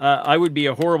 I would be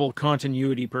a horrible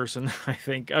continuity person, I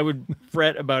think. I would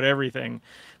fret about everything.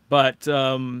 But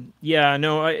I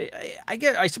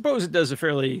suppose it does a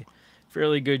fairly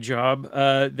good job.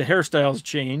 The hairstyles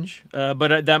change,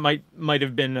 but that might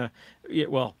have been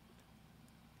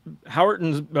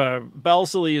Howerton's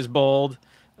Balsillie is bald.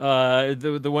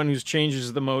 The one who's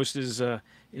changes the most is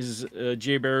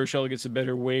Jay Baruchel gets a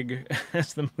better wig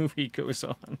as the movie goes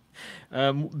on,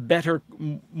 better,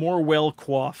 more well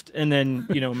coiffed, and then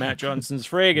Matt Johnson's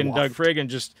Fragan, Doug Fragan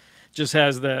just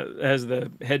has the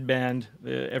headband,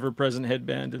 the ever-present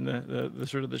headband, and the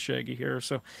sort of the shaggy hair.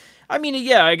 So, I mean,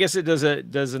 I guess it does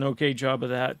an okay job of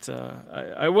that.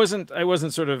 I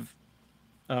wasn't sort of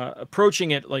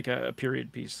approaching it like a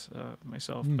period piece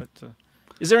myself. But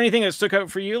is there anything that stuck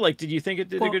out for you? Like, did you think it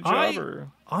did a good job?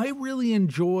 I really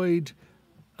enjoyed,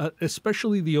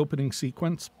 especially the opening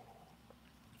sequence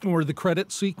or the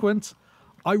credit sequence.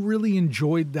 I really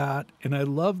enjoyed that, and I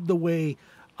loved the way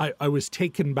I was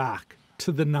taken back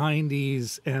to the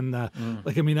 90s and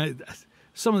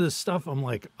some of this stuff. I'm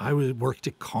like, I worked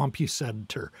at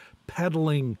CompuCenter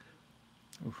peddling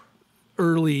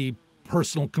early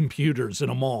personal computers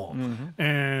in a mall,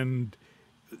 and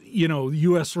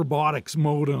U.S. robotics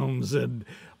modems and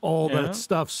all that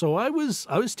stuff. So I was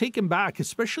taken back,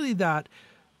 especially that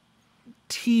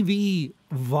TV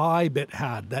vibe it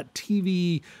had. That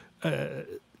TV,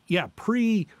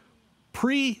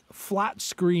 pre-flat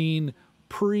screen,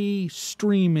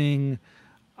 pre-streaming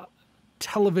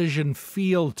television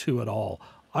feel to it all.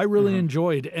 I really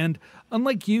enjoyed. And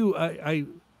unlike you,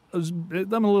 I'm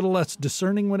a little less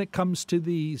discerning when it comes to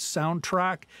the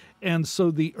soundtrack. And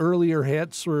so the earlier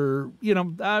hits were,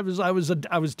 I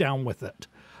was down with it.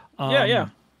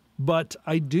 But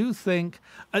I do think,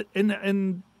 I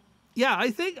think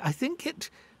it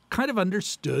kind of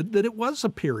understood that it was a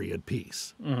period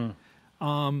piece.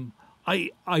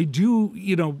 I do,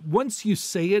 once you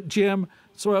say it, Jim,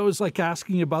 so I was like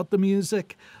asking you about the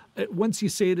music. Once you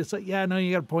say it, it's like, yeah, no,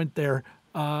 you got a point there.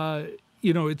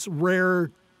 It's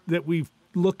rare that we've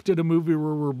looked at a movie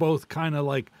where we're both kind of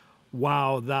like,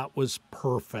 wow, that was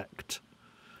perfect.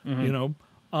 I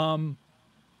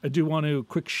do want to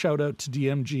quick shout out to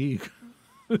DMG.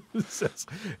 It says,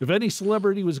 if any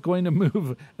celebrity was going to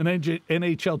move an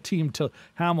NHL team to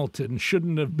Hamilton,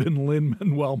 shouldn't have been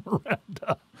Lin-Manuel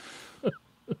Miranda.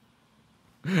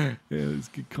 Yeah, it's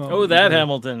good comment. Oh, that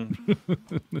Hamilton.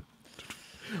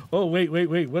 Oh, wait.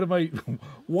 What am I?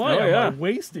 Why am I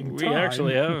wasting time? We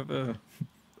actually have.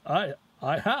 I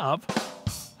have.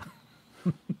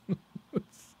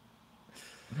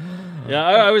 Yeah,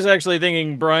 I was actually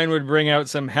thinking Brian would bring out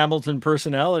some Hamilton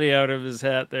personality out of his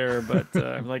hat there, but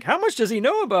I'm like, how much does he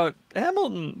know about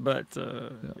Hamilton? But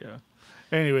yeah.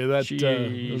 Anyway, that was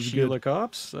Sheila good.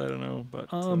 Cops? I don't know, but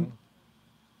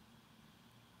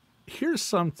Here's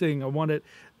something I wanted.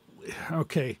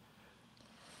 Okay,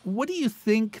 what do you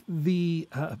think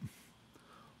what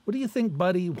do you think,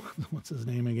 buddy? What's his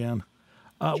name again?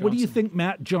 What do you think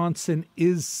Matt Johnson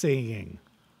is saying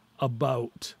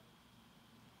about?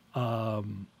 What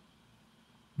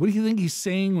do you think he's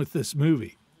saying with this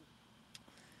movie?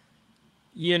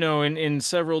 In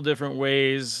several different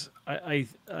ways, I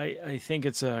think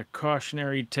it's a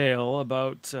cautionary tale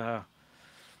about, on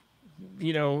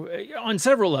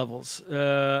several levels,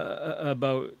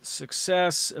 about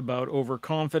success, about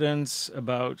overconfidence,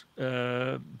 about,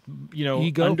 Ego?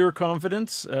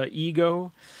 underconfidence,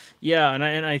 ego. Yeah,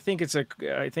 and I think that's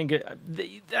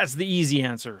the easy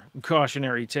answer,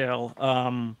 cautionary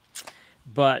tale.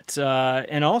 But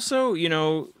and also,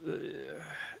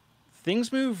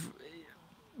 things move,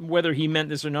 whether he meant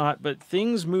this or not, but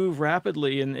things move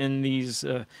rapidly in these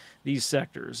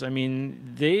sectors. I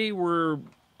mean, they were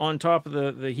on top of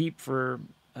the heap for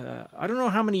I don't know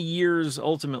how many years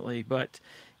ultimately, but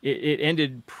it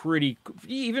ended pretty,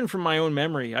 even from my own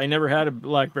memory. I never had a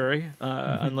BlackBerry,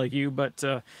 unlike you, but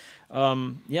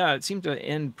yeah, it seemed to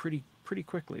end pretty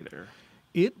quickly there.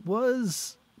 It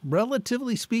was,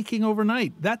 relatively speaking,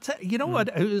 overnight. That's, what,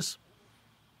 it was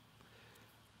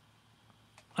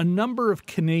a number of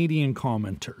Canadian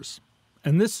commenters,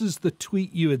 and this is the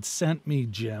tweet you had sent me,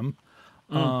 Jim.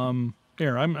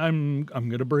 Here, I want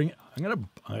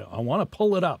to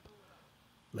pull it up.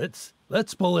 Let's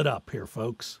pull it up here,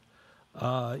 folks.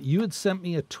 You had sent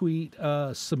me a tweet,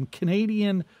 some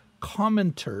Canadian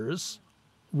commenters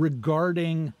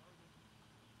regarding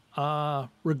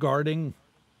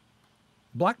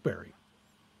BlackBerry.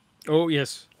 Oh,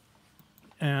 yes.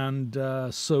 And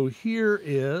so here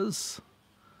is,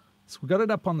 so we got it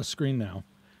up on the screen now.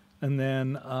 And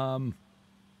then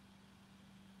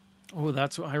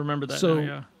that's what I remember that so now,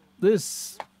 yeah.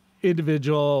 This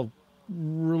individual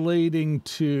relating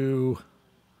to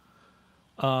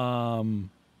some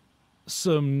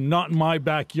not in my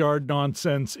backyard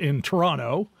nonsense in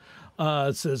Toronto.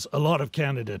 It says, a lot of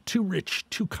Canada, too rich,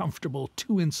 too comfortable,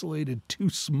 too insulated, too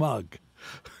smug.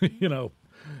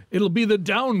 It'll be the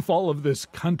downfall of this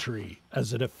country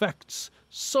as it affects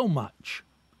so much.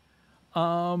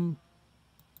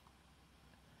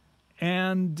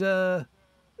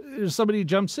 Somebody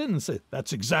jumps in and says,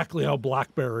 that's exactly how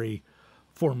BlackBerry,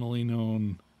 formerly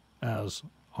known as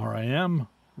RIM,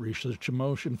 Research in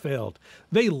Motion, failed.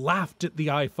 They laughed at the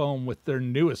iPhone with their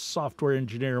newest software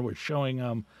engineer was showing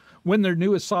them, when their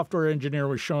newest software engineer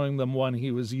was showing them one he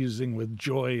was using with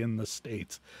joy in the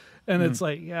States. And it's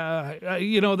like, yeah,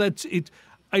 that's it.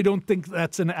 I don't think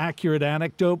that's an accurate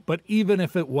anecdote, but even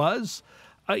if it was,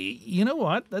 you know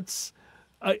what?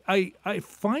 I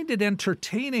find it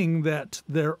entertaining that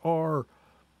there are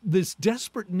this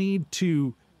desperate need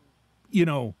to,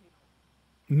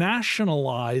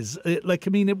 nationalize it. Like, I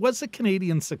mean, it was a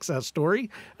Canadian success story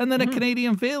and then a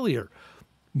Canadian failure.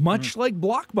 Much like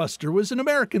Blockbuster was an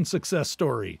American success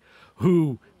story,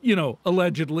 who,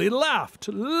 allegedly laughed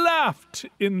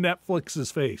in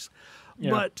Netflix's face.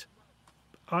 Yeah. But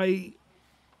I'm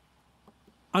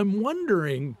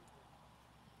wondering,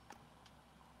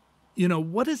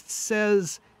 what it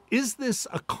says, is this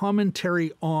a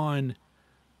commentary on,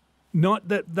 not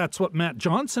that that's what Matt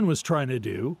Johnson was trying to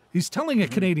do. He's telling a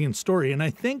Canadian story, and I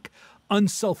think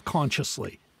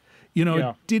unselfconsciously.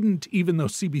 It didn't, even though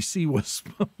CBC was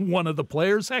one of the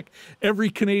players, heck, every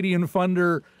Canadian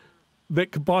funder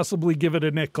that could possibly give it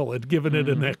a nickel had given it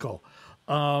a nickel.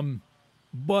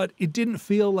 But it didn't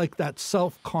feel like that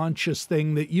self-conscious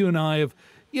thing that you and I have,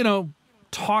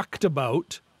 talked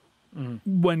about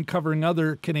when covering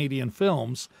other Canadian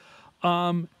films.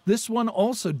 This one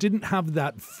also didn't have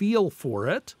that feel for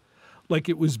it. like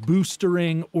it was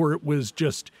boostering or it was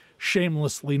just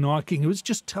shamelessly knocking. It was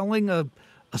just telling a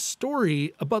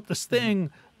story about this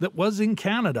thing that was in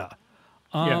Canada.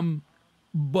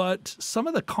 But some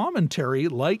of the commentary,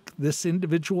 like this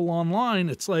individual online,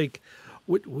 it's like,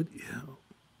 what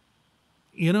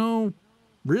you know,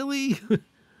 really?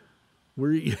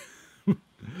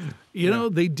 You know,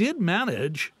 they did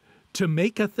manage to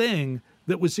make a thing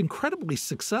that was incredibly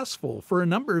successful for a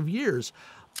number of years,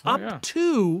 up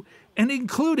to and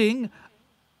including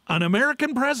an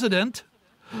American president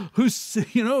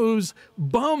who's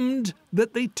bummed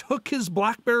that they took his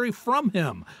BlackBerry from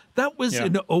him. That was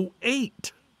in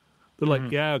 2008. They're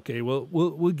like, yeah, okay, well,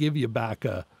 we'll give you back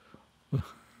a...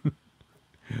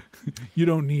 You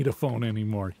don't need a phone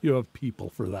anymore. You have people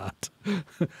for that.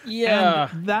 Yeah.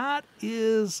 And that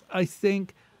is, I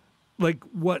think, like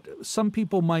what some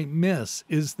people might miss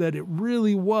is that it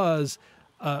really was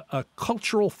a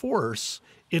cultural force.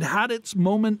 It had its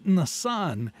moment in the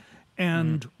sun.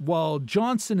 And while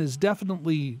Johnson is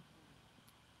definitely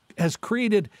has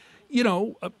created, you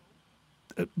know,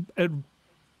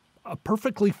 a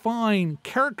perfectly fine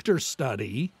character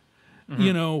study,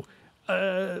 you know,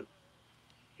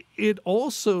 it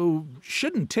also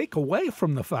shouldn't take away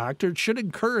from the fact, or it should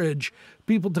encourage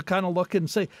people to kind of look and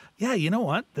say, yeah, you know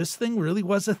what? This thing really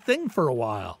was a thing for a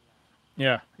while.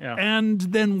 Yeah, yeah. And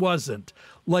then wasn't.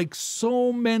 Like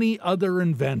so many other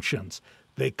inventions.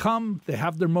 They come, they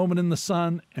have their moment in the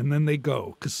sun, and then they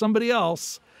go. Because somebody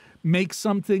else makes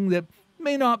something that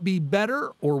may not be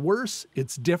better or worse.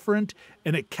 It's different,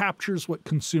 and it captures what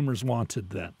consumers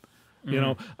wanted then. You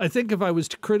know, I think if I was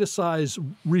to criticize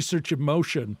Research in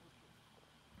Motion,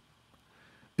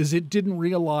 is it didn't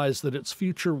realize that its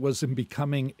future was in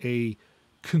becoming a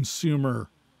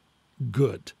consumer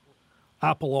good.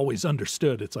 Apple always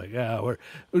understood. It's like, yeah,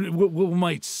 we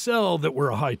might sell that we're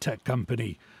a high-tech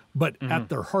company, but at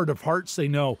their heart of hearts, they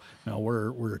know, no,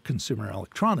 we're a consumer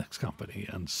electronics company.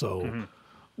 And so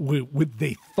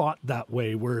they thought that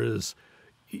way, whereas...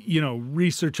 You know,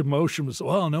 Research in Motion was,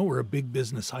 well, no, we're a big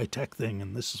business high-tech thing,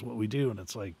 and this is what we do. And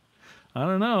it's like, I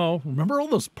don't know. Remember all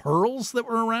those pearls that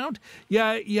were around?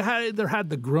 Yeah, you either had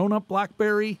the grown-up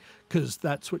BlackBerry, because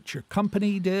that's what your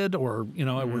company did, or, you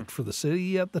know, I worked for the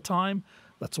city at the time.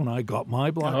 That's when I got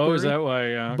my BlackBerry. Oh, is that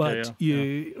why? Yeah. Okay, but,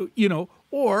 you know,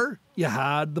 or you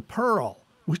had the Pearl,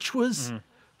 which was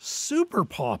super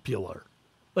popular,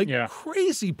 like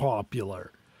crazy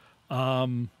popular.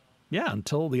 Yeah,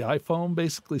 until the iPhone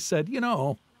basically said, you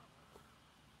know,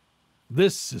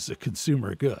 this is a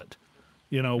consumer good,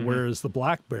 you know, whereas the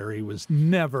BlackBerry was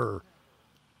never,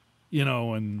 you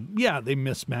know, and yeah, they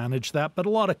mismanaged that, but a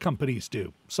lot of companies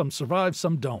do. Some survive,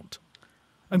 some don't.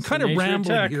 I'm kind of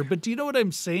rambling here, but do you know what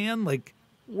I'm saying? Like,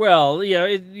 well, yeah,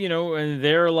 you know, and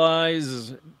there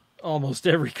lies almost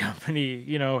every company.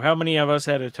 You know, how many of us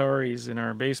had Ataris in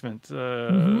our basement,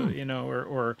 you know,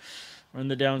 or on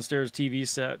the downstairs TV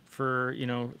set for, you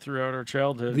know, throughout our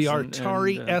childhood. The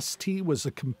Atari ST was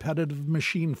a competitive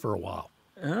machine for a while.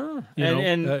 Oh,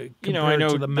 compared you know, I know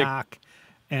to the Mac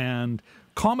and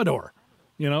Commodore.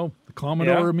 You know, the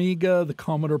Commodore Amiga, the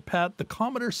Commodore PET, the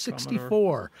Commodore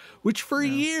 64, which for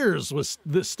years was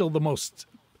still the most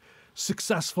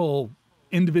successful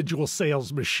individual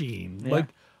sales machine. Like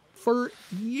for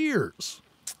years.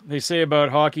 They say about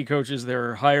hockey coaches,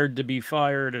 they're hired to be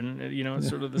fired, and you know it's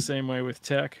sort of the same way with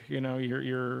tech. You know,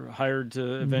 you're hired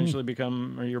to eventually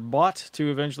become, or you're bought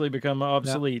to eventually become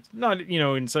obsolete. Not, you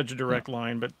know, in such a direct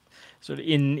line, but sort of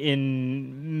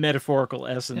in metaphorical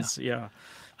essence.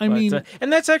 I mean,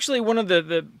 and that's actually one of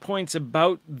the points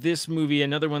about this movie.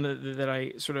 Another one that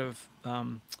I sort of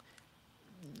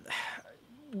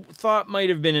thought might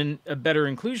have been a better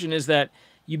inclusion is that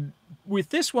with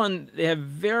this one, they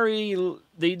have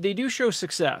they do show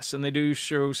success and they do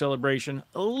show celebration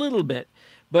a little bit,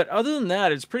 but other than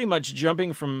that, it's pretty much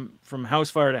jumping from house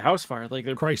fire to house fire. Like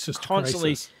they're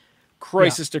constantly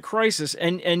crisis to crisis,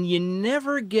 and you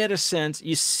never get a sense.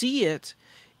 You see it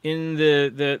in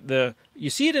you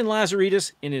see it in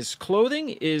Lazaridis in his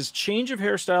clothing, his change of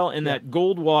hairstyle, and that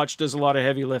gold watch does a lot of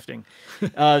heavy lifting.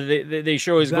 They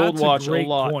show his gold watch a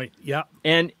lot. Point. Yeah,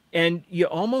 and you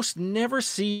almost never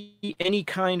see any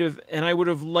kind of, and I would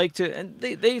have liked to, and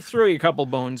they throw you a couple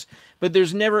bones, but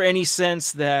there's never any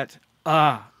sense that,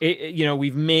 you know,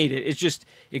 we've made it. It's just,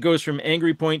 it goes from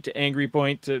angry point to angry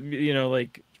point to, you know,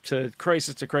 like, to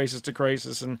crisis to crisis to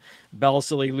crisis, and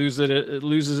Balsillie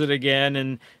loses it again,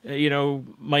 and, you know,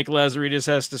 Mike Lazaridis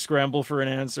has to scramble for an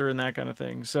answer and that kind of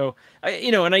thing. So,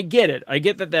 you know, and I get it. I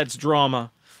get that that's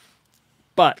drama,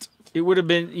 but it would have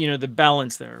been, you know, the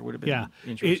balance there would have been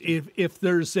interesting. If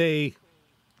there's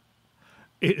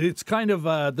it's kind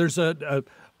of there's a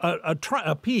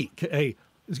peak,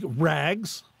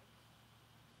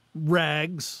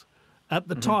 rags. At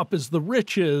the top is the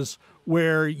riches,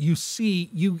 where you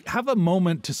have a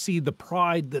moment to see the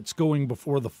pride that's going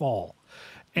before the fall.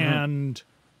 And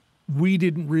we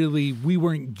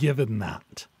weren't given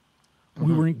that.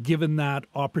 We weren't given that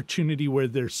opportunity where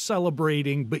they're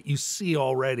celebrating, but you see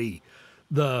already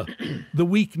the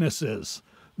weaknesses,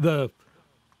 what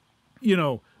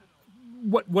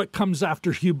comes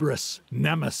after hubris,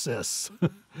 nemesis.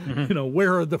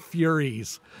 Where are the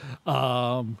furies?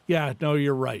 Yeah, no,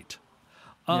 you're right.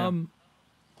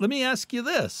 Let me ask you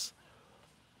this.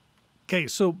 Okay,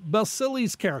 so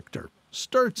Balsilie's character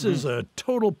starts as a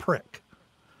total prick.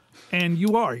 And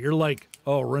you're like,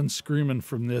 oh, run screaming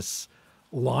from this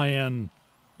lion.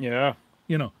 Yeah.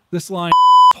 This lion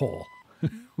hole.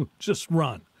 Just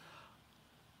run.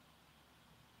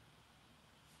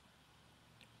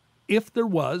 If there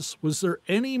was there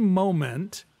any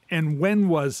moment, and when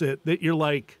was it, that you're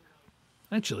like,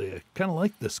 actually, I kind of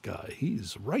like this guy.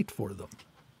 He's right for them.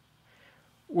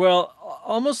 Well,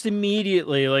 almost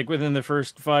immediately, like within the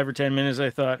first 5 or 10 minutes, I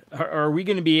thought, are we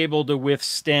going to be able to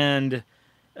withstand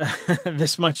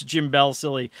this much Jim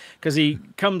Balsillie? Because he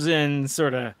comes in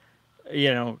sort of,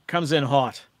 comes in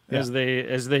hot, as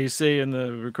they say in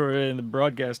the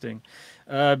broadcasting.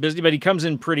 But he comes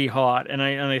in pretty hot, and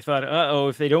I thought,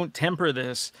 if they don't temper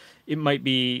this, it might.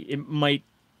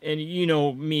 And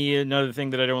me, another thing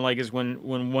that I don't like is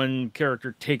when one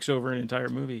character takes over an entire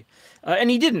movie. And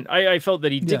he didn't. I felt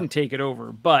that he didn't take it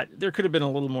over, but there could have been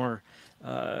a little more.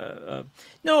 No,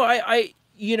 I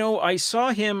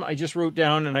saw him. I just wrote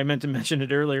down, and I meant to mention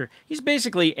it earlier. He's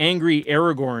basically angry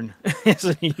Aragorn.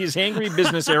 He's angry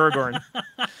business Aragorn.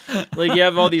 Like, you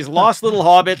have all these lost little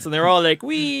hobbits, and they're all like,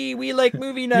 we like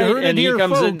movie night. You heard and it here, he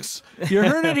comes folks. You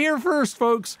heard it here first,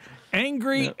 folks.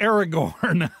 Angry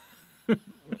Aragorn.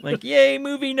 Like, yay,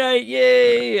 movie night,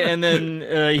 yay. And then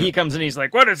he comes in, he's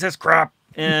like, what is this crap?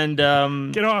 And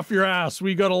get off your ass.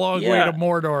 We got a long way to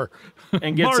Mordor.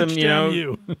 And get March,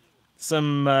 some,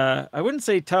 some I wouldn't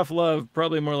say tough love,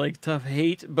 probably more like tough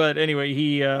hate. But anyway,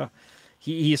 he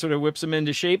sort of whips him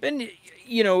into shape, and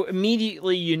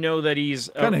immediately that he's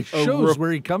kind of shows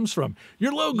where he comes from.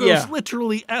 Your logo is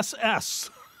literally SS.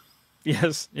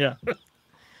 Yes, yeah.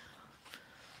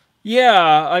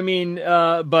 Yeah, I mean,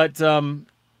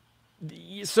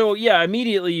 so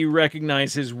immediately you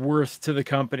recognize his worth to the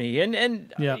company,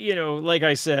 and like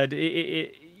I said,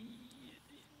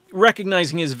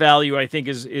 recognizing his value, I think,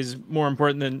 is more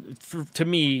important to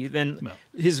me than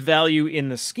his value in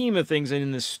the scheme of things and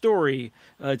in the story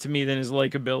to me than his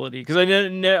likability. Because I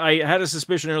had a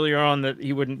suspicion earlier on that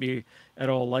he wouldn't be at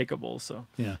all likable. So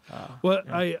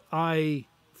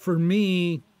for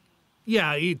me.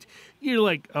 Yeah, you're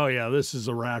like, oh yeah, this is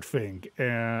a rat fink,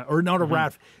 or not a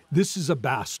rat. This is a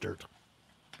bastard.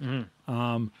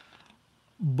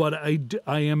 But I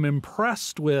am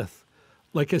impressed with,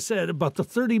 like I said, about the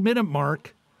 30-minute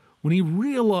mark, when he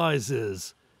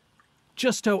realizes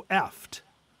just how effed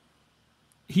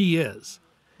he is.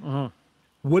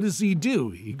 What does he do?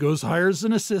 He goes, hires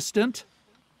an assistant,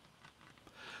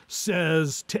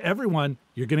 says to everyone,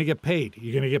 "You're going to get paid.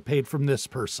 You're going to get paid from this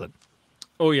person."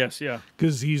 Oh, yes, yeah.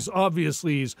 Because he's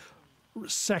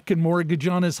second mortgage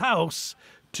on his house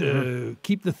to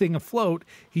keep the thing afloat.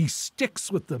 He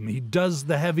sticks with them. He does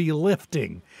the heavy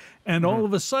lifting. And all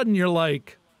of a sudden you're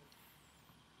like,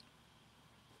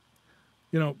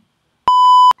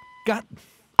 got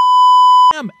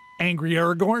angry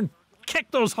Aragorn.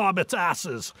 Kick those hobbits'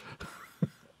 asses.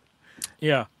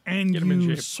 Yeah. And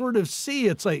you sort of see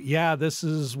it's like, yeah, this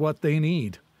is what they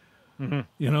need. And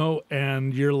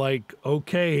you're like,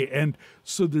 okay. And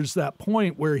so there's that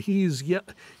point where he's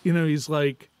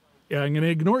like, yeah, I'm going to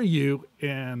ignore you,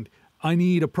 and I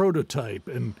need a prototype.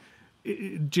 And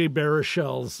Jay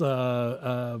Baruchel's,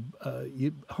 I'm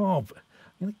going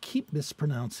to keep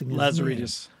mispronouncing his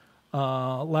Lazaridis. name.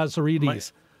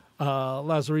 Lazaridis.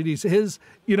 Lazaridis. His,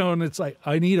 and it's like,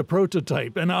 I need a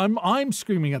prototype. And I'm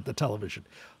screaming at the television.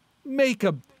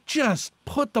 Just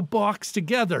put the box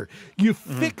together. You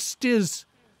fixed his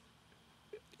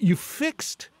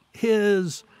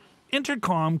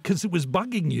intercom because it was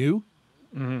bugging you.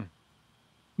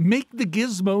 Make the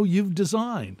gizmo you've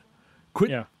designed.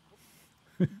 Quit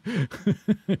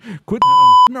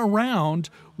around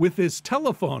with his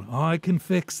telephone. Oh, I can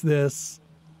fix this.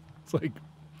 It's like,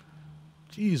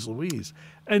 geez Louise.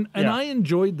 And I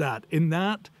enjoyed that. And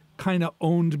that kind of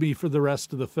owned me for the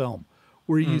rest of the film.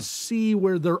 Where you see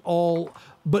where they're all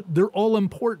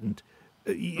important,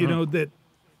 that,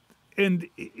 and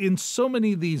in so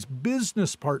many of these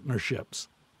business partnerships,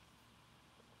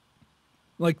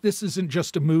 Like, this isn't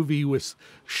just a movie with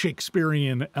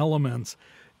Shakespearean elements.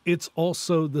 It's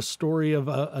also the story of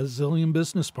a zillion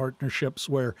business partnerships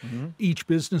where each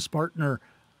business partner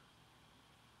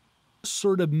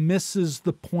sort of misses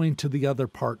the point of the other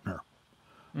partner.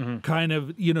 Kind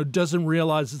of, doesn't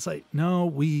realize it's like, no,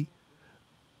 we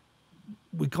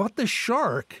got this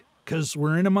shark because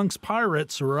we're in amongst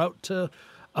pirates who are out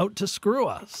to screw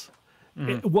us.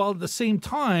 While at the same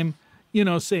time,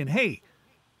 saying, hey,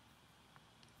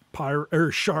 pirate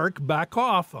or shark, back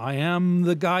off. I am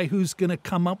the guy who's going to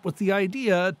come up with the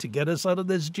idea to get us out of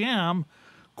this jam.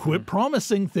 Quit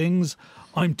promising things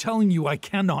I'm telling you I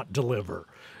cannot deliver.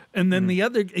 And then the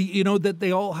other,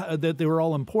 that they were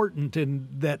all important, and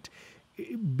that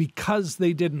because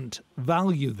they didn't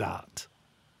value that,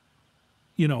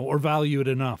 or value it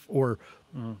enough, or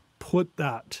put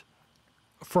that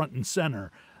front and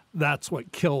center, that's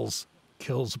what kills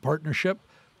a partnership,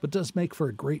 but does make for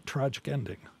a great tragic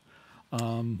ending.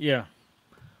 Yeah.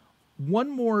 One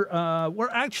more,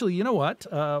 actually, you know what?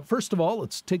 First of all,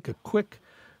 let's take a quick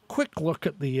look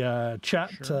at the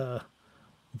chat. Sure.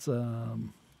 It's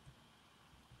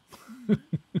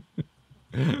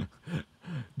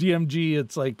DMG,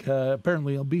 it's like,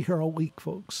 apparently I'll be here all week,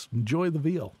 folks. Enjoy the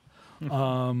veal.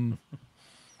 I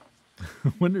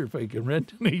wonder if I can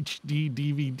rent an HD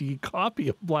DVD copy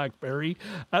of BlackBerry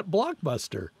at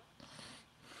Blockbuster.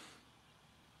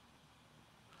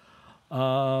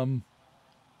 Watch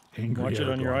it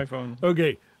on your iPhone.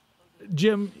 Okay.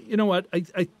 Jim, you know what?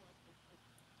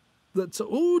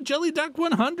 Jelly Duck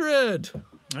 100.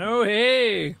 Oh,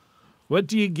 hey. What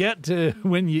do you get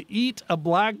when you eat a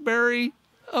BlackBerry?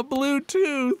 A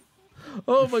Bluetooth.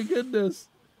 Oh, my goodness.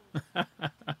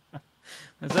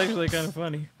 That's actually kind of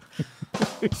funny.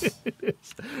 It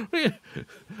is.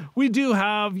 We do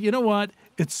have, you know what?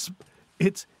 It's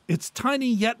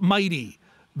tiny yet mighty.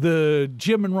 The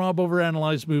Jim and Rob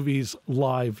Over-Analyze Movies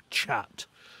live chat.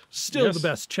 Still the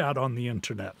best chat on the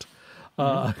internet.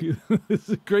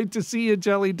 It's great to see you,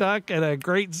 Jelly Duck, and a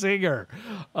great singer.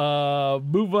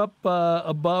 Move up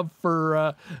above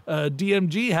for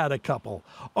DMG had a couple.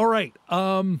 All right,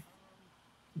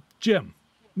 Jim,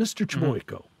 Mr.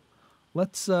 Cheboyko,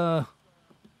 let's,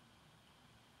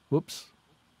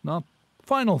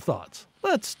 final thoughts.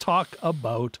 Let's talk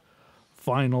about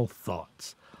final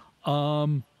thoughts.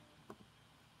 And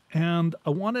I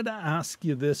wanted to ask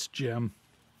you this, Jim.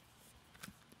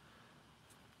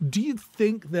 Do you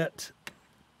think that,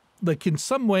 like, in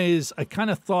some ways, I kind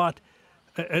of thought,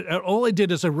 all I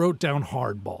did is I wrote down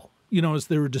hardball, as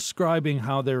they were describing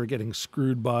how they were getting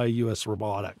screwed by U.S.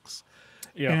 robotics.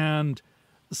 Yeah. And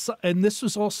this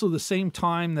was also the same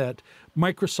time that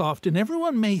Microsoft, and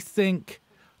everyone may think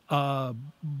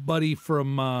Buddy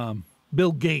from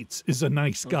Bill Gates is a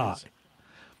nice guy.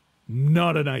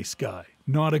 Not a nice guy.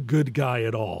 Not a good guy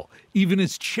at all. Even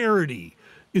his charity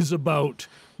is about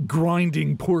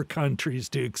grinding poor countries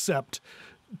to accept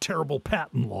terrible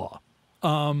patent law.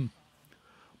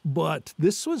 But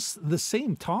this was the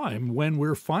same time when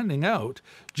we're finding out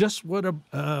just let's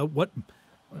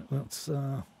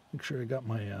make sure I got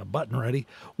my button ready.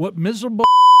 What miserable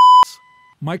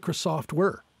Microsoft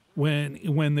were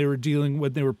when they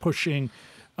were pushing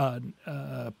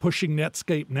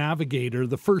Netscape Navigator,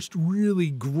 the first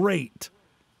really great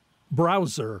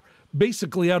browser,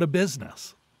 basically out of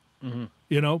business.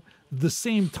 The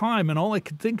same time, and all I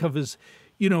could think of is,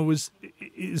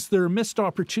 is there a missed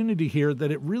opportunity here that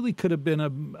it really could have been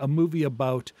a movie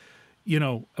about,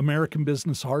 American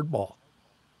business hardball?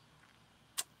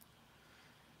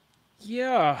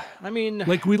 Yeah, I mean,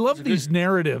 like, we love these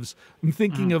narratives. I'm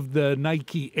thinking of the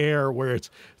Nike Air, where it's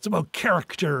about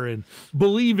character and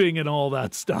believing and all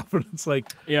that stuff, and it's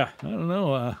like, I don't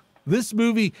know. This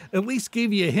movie at least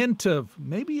gave you a hint of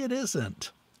maybe it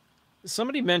isn't.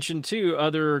 Somebody mentioned, too,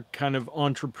 other kind of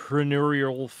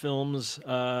entrepreneurial films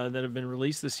that have been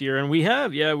released this year. And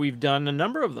we've done a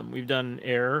number of them. We've done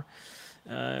Air.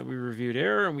 We reviewed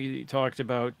Air, and we talked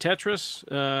about Tetris,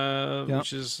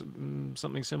 which is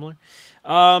something similar.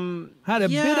 Had a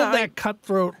bit of that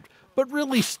cutthroat, but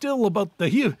really still about the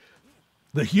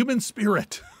human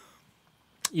spirit.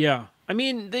 Yeah. I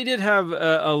mean, they did have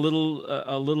a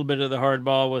little bit of the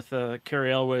hardball with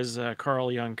Cary Elwes, Carl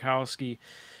Jankowski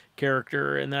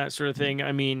character and that sort of thing.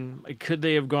 I mean, could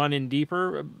they have gone in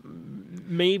deeper?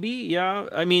 Maybe, yeah.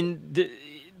 I mean,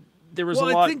 there was a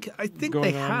lot. I think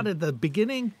they had at the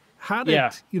beginning, with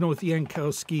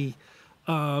Jankowski.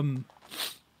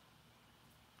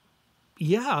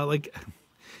 Like,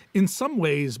 in some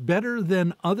ways, better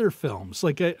than other films.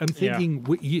 Like, I'm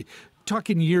thinking,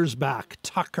 talking years back,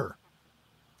 Tucker.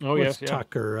 Oh, yes,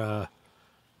 Tucker.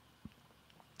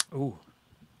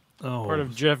 part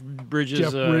of Jeff Bridges'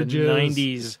 Jeff Bridges.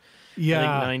 90s.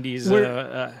 Yeah. I think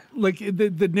 90s. Like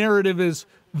the narrative is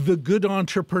the good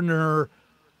entrepreneur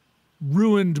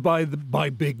ruined by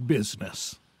big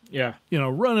business. Yeah.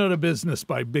 Run out of business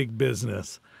by big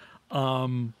business.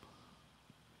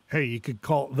 Hey, you could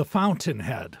call it the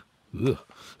Fountainhead. Ugh.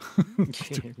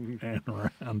 And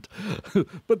around.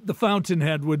 But the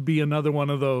Fountainhead would be another one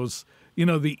of those,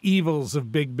 the evils of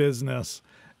big business.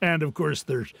 And of course,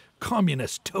 there's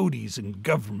communist toadies in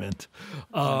government.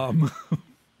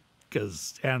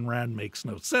 Because Ayn Rand makes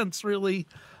no sense, really.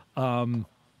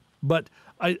 But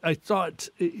I thought,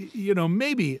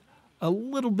 maybe a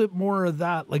little bit more of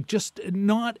that, like just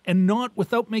not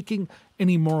without making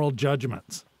any moral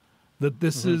judgments. That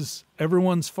this is,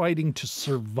 everyone's fighting to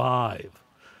survive.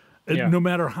 Yeah. No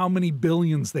matter how many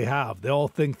billions they have, they all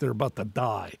think they're about to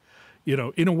die.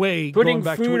 In a way, Putting going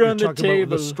back to food what you're on the talking about with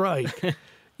the table. strike,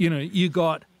 you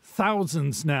got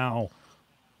thousands now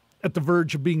at the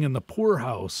verge of being in the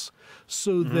poorhouse,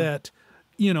 so that,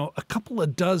 a couple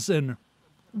of dozen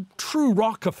true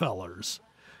Rockefellers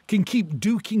can keep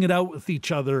duking it out with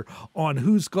each other on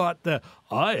who's got you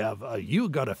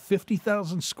got a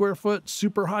 50,000 square foot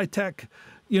super high tech,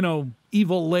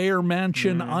 evil lair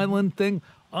mansion island thing.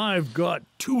 I've got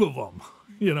two of them,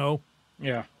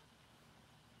 Yeah.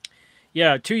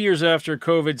 Yeah, 2 years after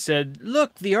COVID said,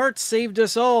 look, the arts saved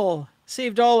us all,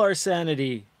 saved all our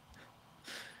sanity.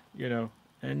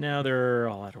 And now they're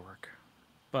all out of work.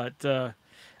 But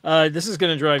this is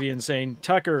going to drive you insane.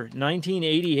 Tucker,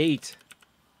 1988.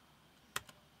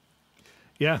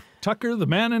 Yeah, Tucker, the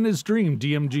man in his dream.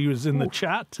 DMG was in the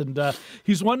chat, and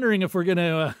he's wondering if we're going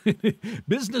to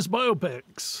business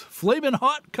biopics. Flamin'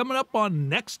 hot coming up on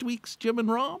next week's Jim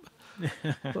and Rob.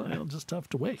 Well, I'll just have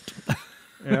to wait.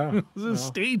 Yeah.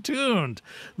 Stay tuned.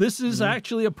 This is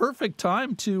actually a perfect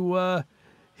time to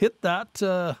hit that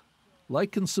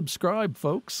like and subscribe,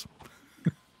 folks.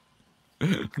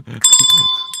 Of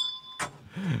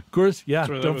course, yeah,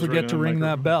 don't forget to ring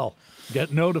that bell.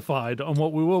 Get notified on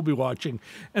what we will be watching.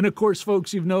 And of course,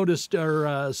 folks, you've noticed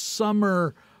our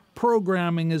summer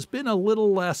programming has been a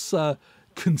little less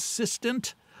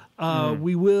consistent.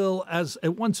 We will,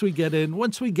 once we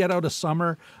get out of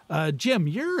summer, Jim,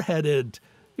 you're headed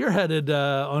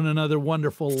on another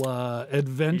wonderful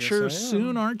adventure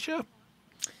soon, aren't you?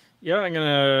 Yeah, I'm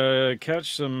going to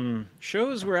catch some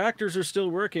shows where actors are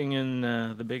still working in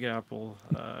the Big Apple.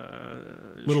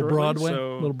 Little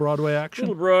shortly, Broadway action.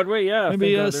 Little Broadway, yeah.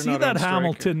 Maybe see that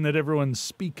Hamilton that everyone's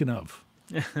speaking of.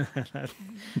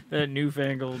 That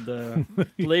newfangled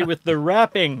play with the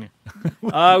rapping.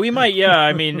 We might, yeah.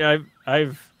 I mean,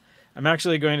 I'm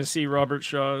actually going to see Robert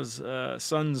Shaw's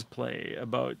son's play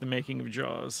about the making of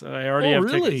Jaws. I already have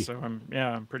tickets, so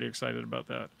I'm pretty excited about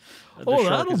that.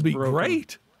 That'll be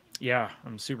great. Yeah,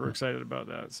 I'm super excited about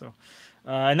that. So,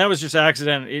 and that was just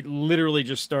accident. It literally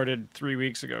just started 3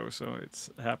 weeks ago, so it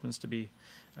happens to be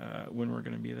when we're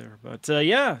going to be there. But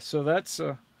so that's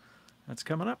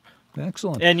coming up.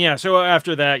 Excellent. And so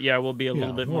after that, we'll be a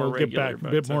little bit more regular. Get back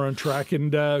a bit more on track.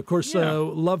 And of course,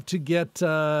 love to get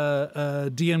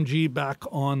DMG back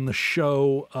on the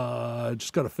show.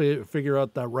 Just got to figure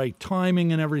out that right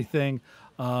timing and everything.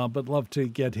 But love to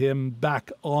get him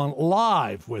back on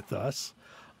live with us,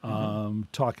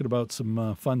 talking about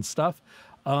some fun stuff.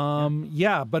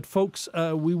 But folks,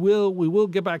 we will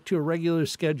get back to a regular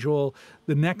schedule.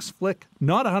 The next flick,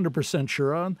 not 100%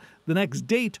 sure on. The next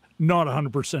date, not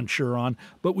 100% sure on.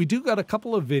 But we do got a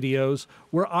couple of videos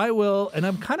where I will, and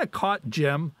I'm kind of caught,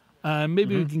 Jim.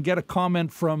 Maybe we can get a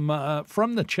comment from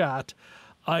the chat.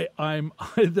 I'm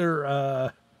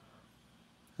either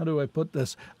how do I put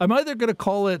this? I'm either going to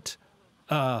call it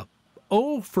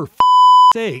for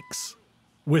sakes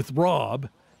with Rob,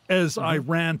 as I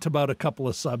rant about a couple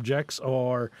of subjects,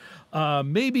 or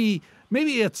maybe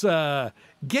it's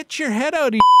get your head out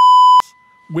of your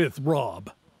with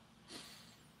Rob,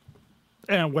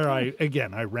 and where I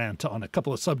rant on a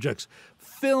couple of subjects,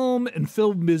 film and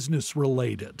film business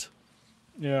related.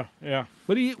 Yeah.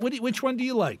 Which one do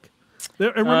you like?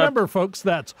 And remember, folks,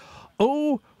 that's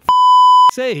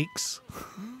sakes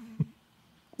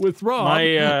with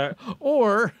Rob,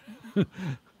 or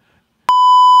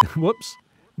whoops.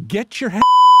 Get your head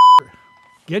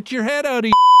out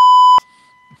of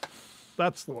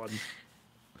That's the one.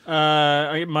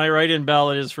 My write-in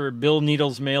ballot is for Bill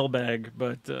Needle's mailbag,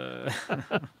 but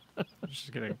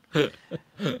just kidding. I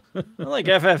like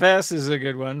FFS is a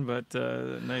good one, but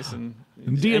nice and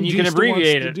you can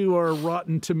abbreviate it. To do our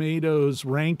Rotten Tomatoes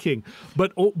ranking,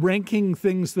 but ranking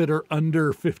things that are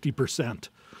under 50%.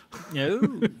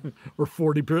 No. or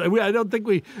 40%. I don't think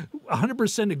we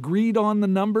 100% agreed on the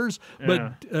numbers,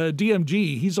 but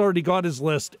DMG, he's already got his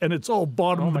list, and it's all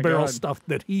bottom of the barrel stuff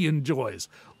that he enjoys.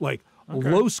 Like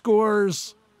low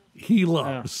scores, he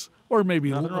loves. Or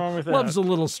maybe loves a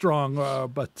little strong,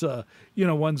 but,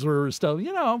 ones where still,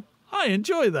 I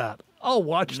enjoy that. I'll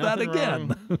watch that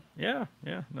again. Yeah,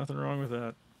 nothing wrong with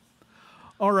that.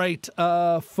 All right,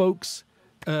 folks.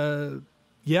 Thank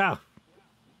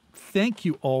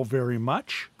you all very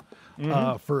much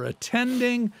for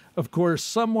attending. Of course,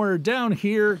 somewhere down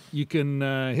here, you can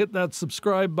hit that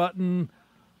subscribe button.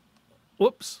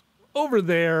 Whoops. Over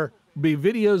there, be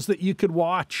videos that you could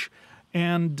watch.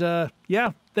 And,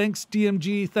 thanks,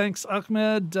 DMG. Thanks,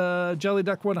 Ahmed, Jelly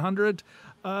Duck 100.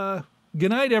 Good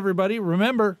night, everybody.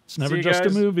 Remember, it's never just a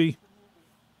movie.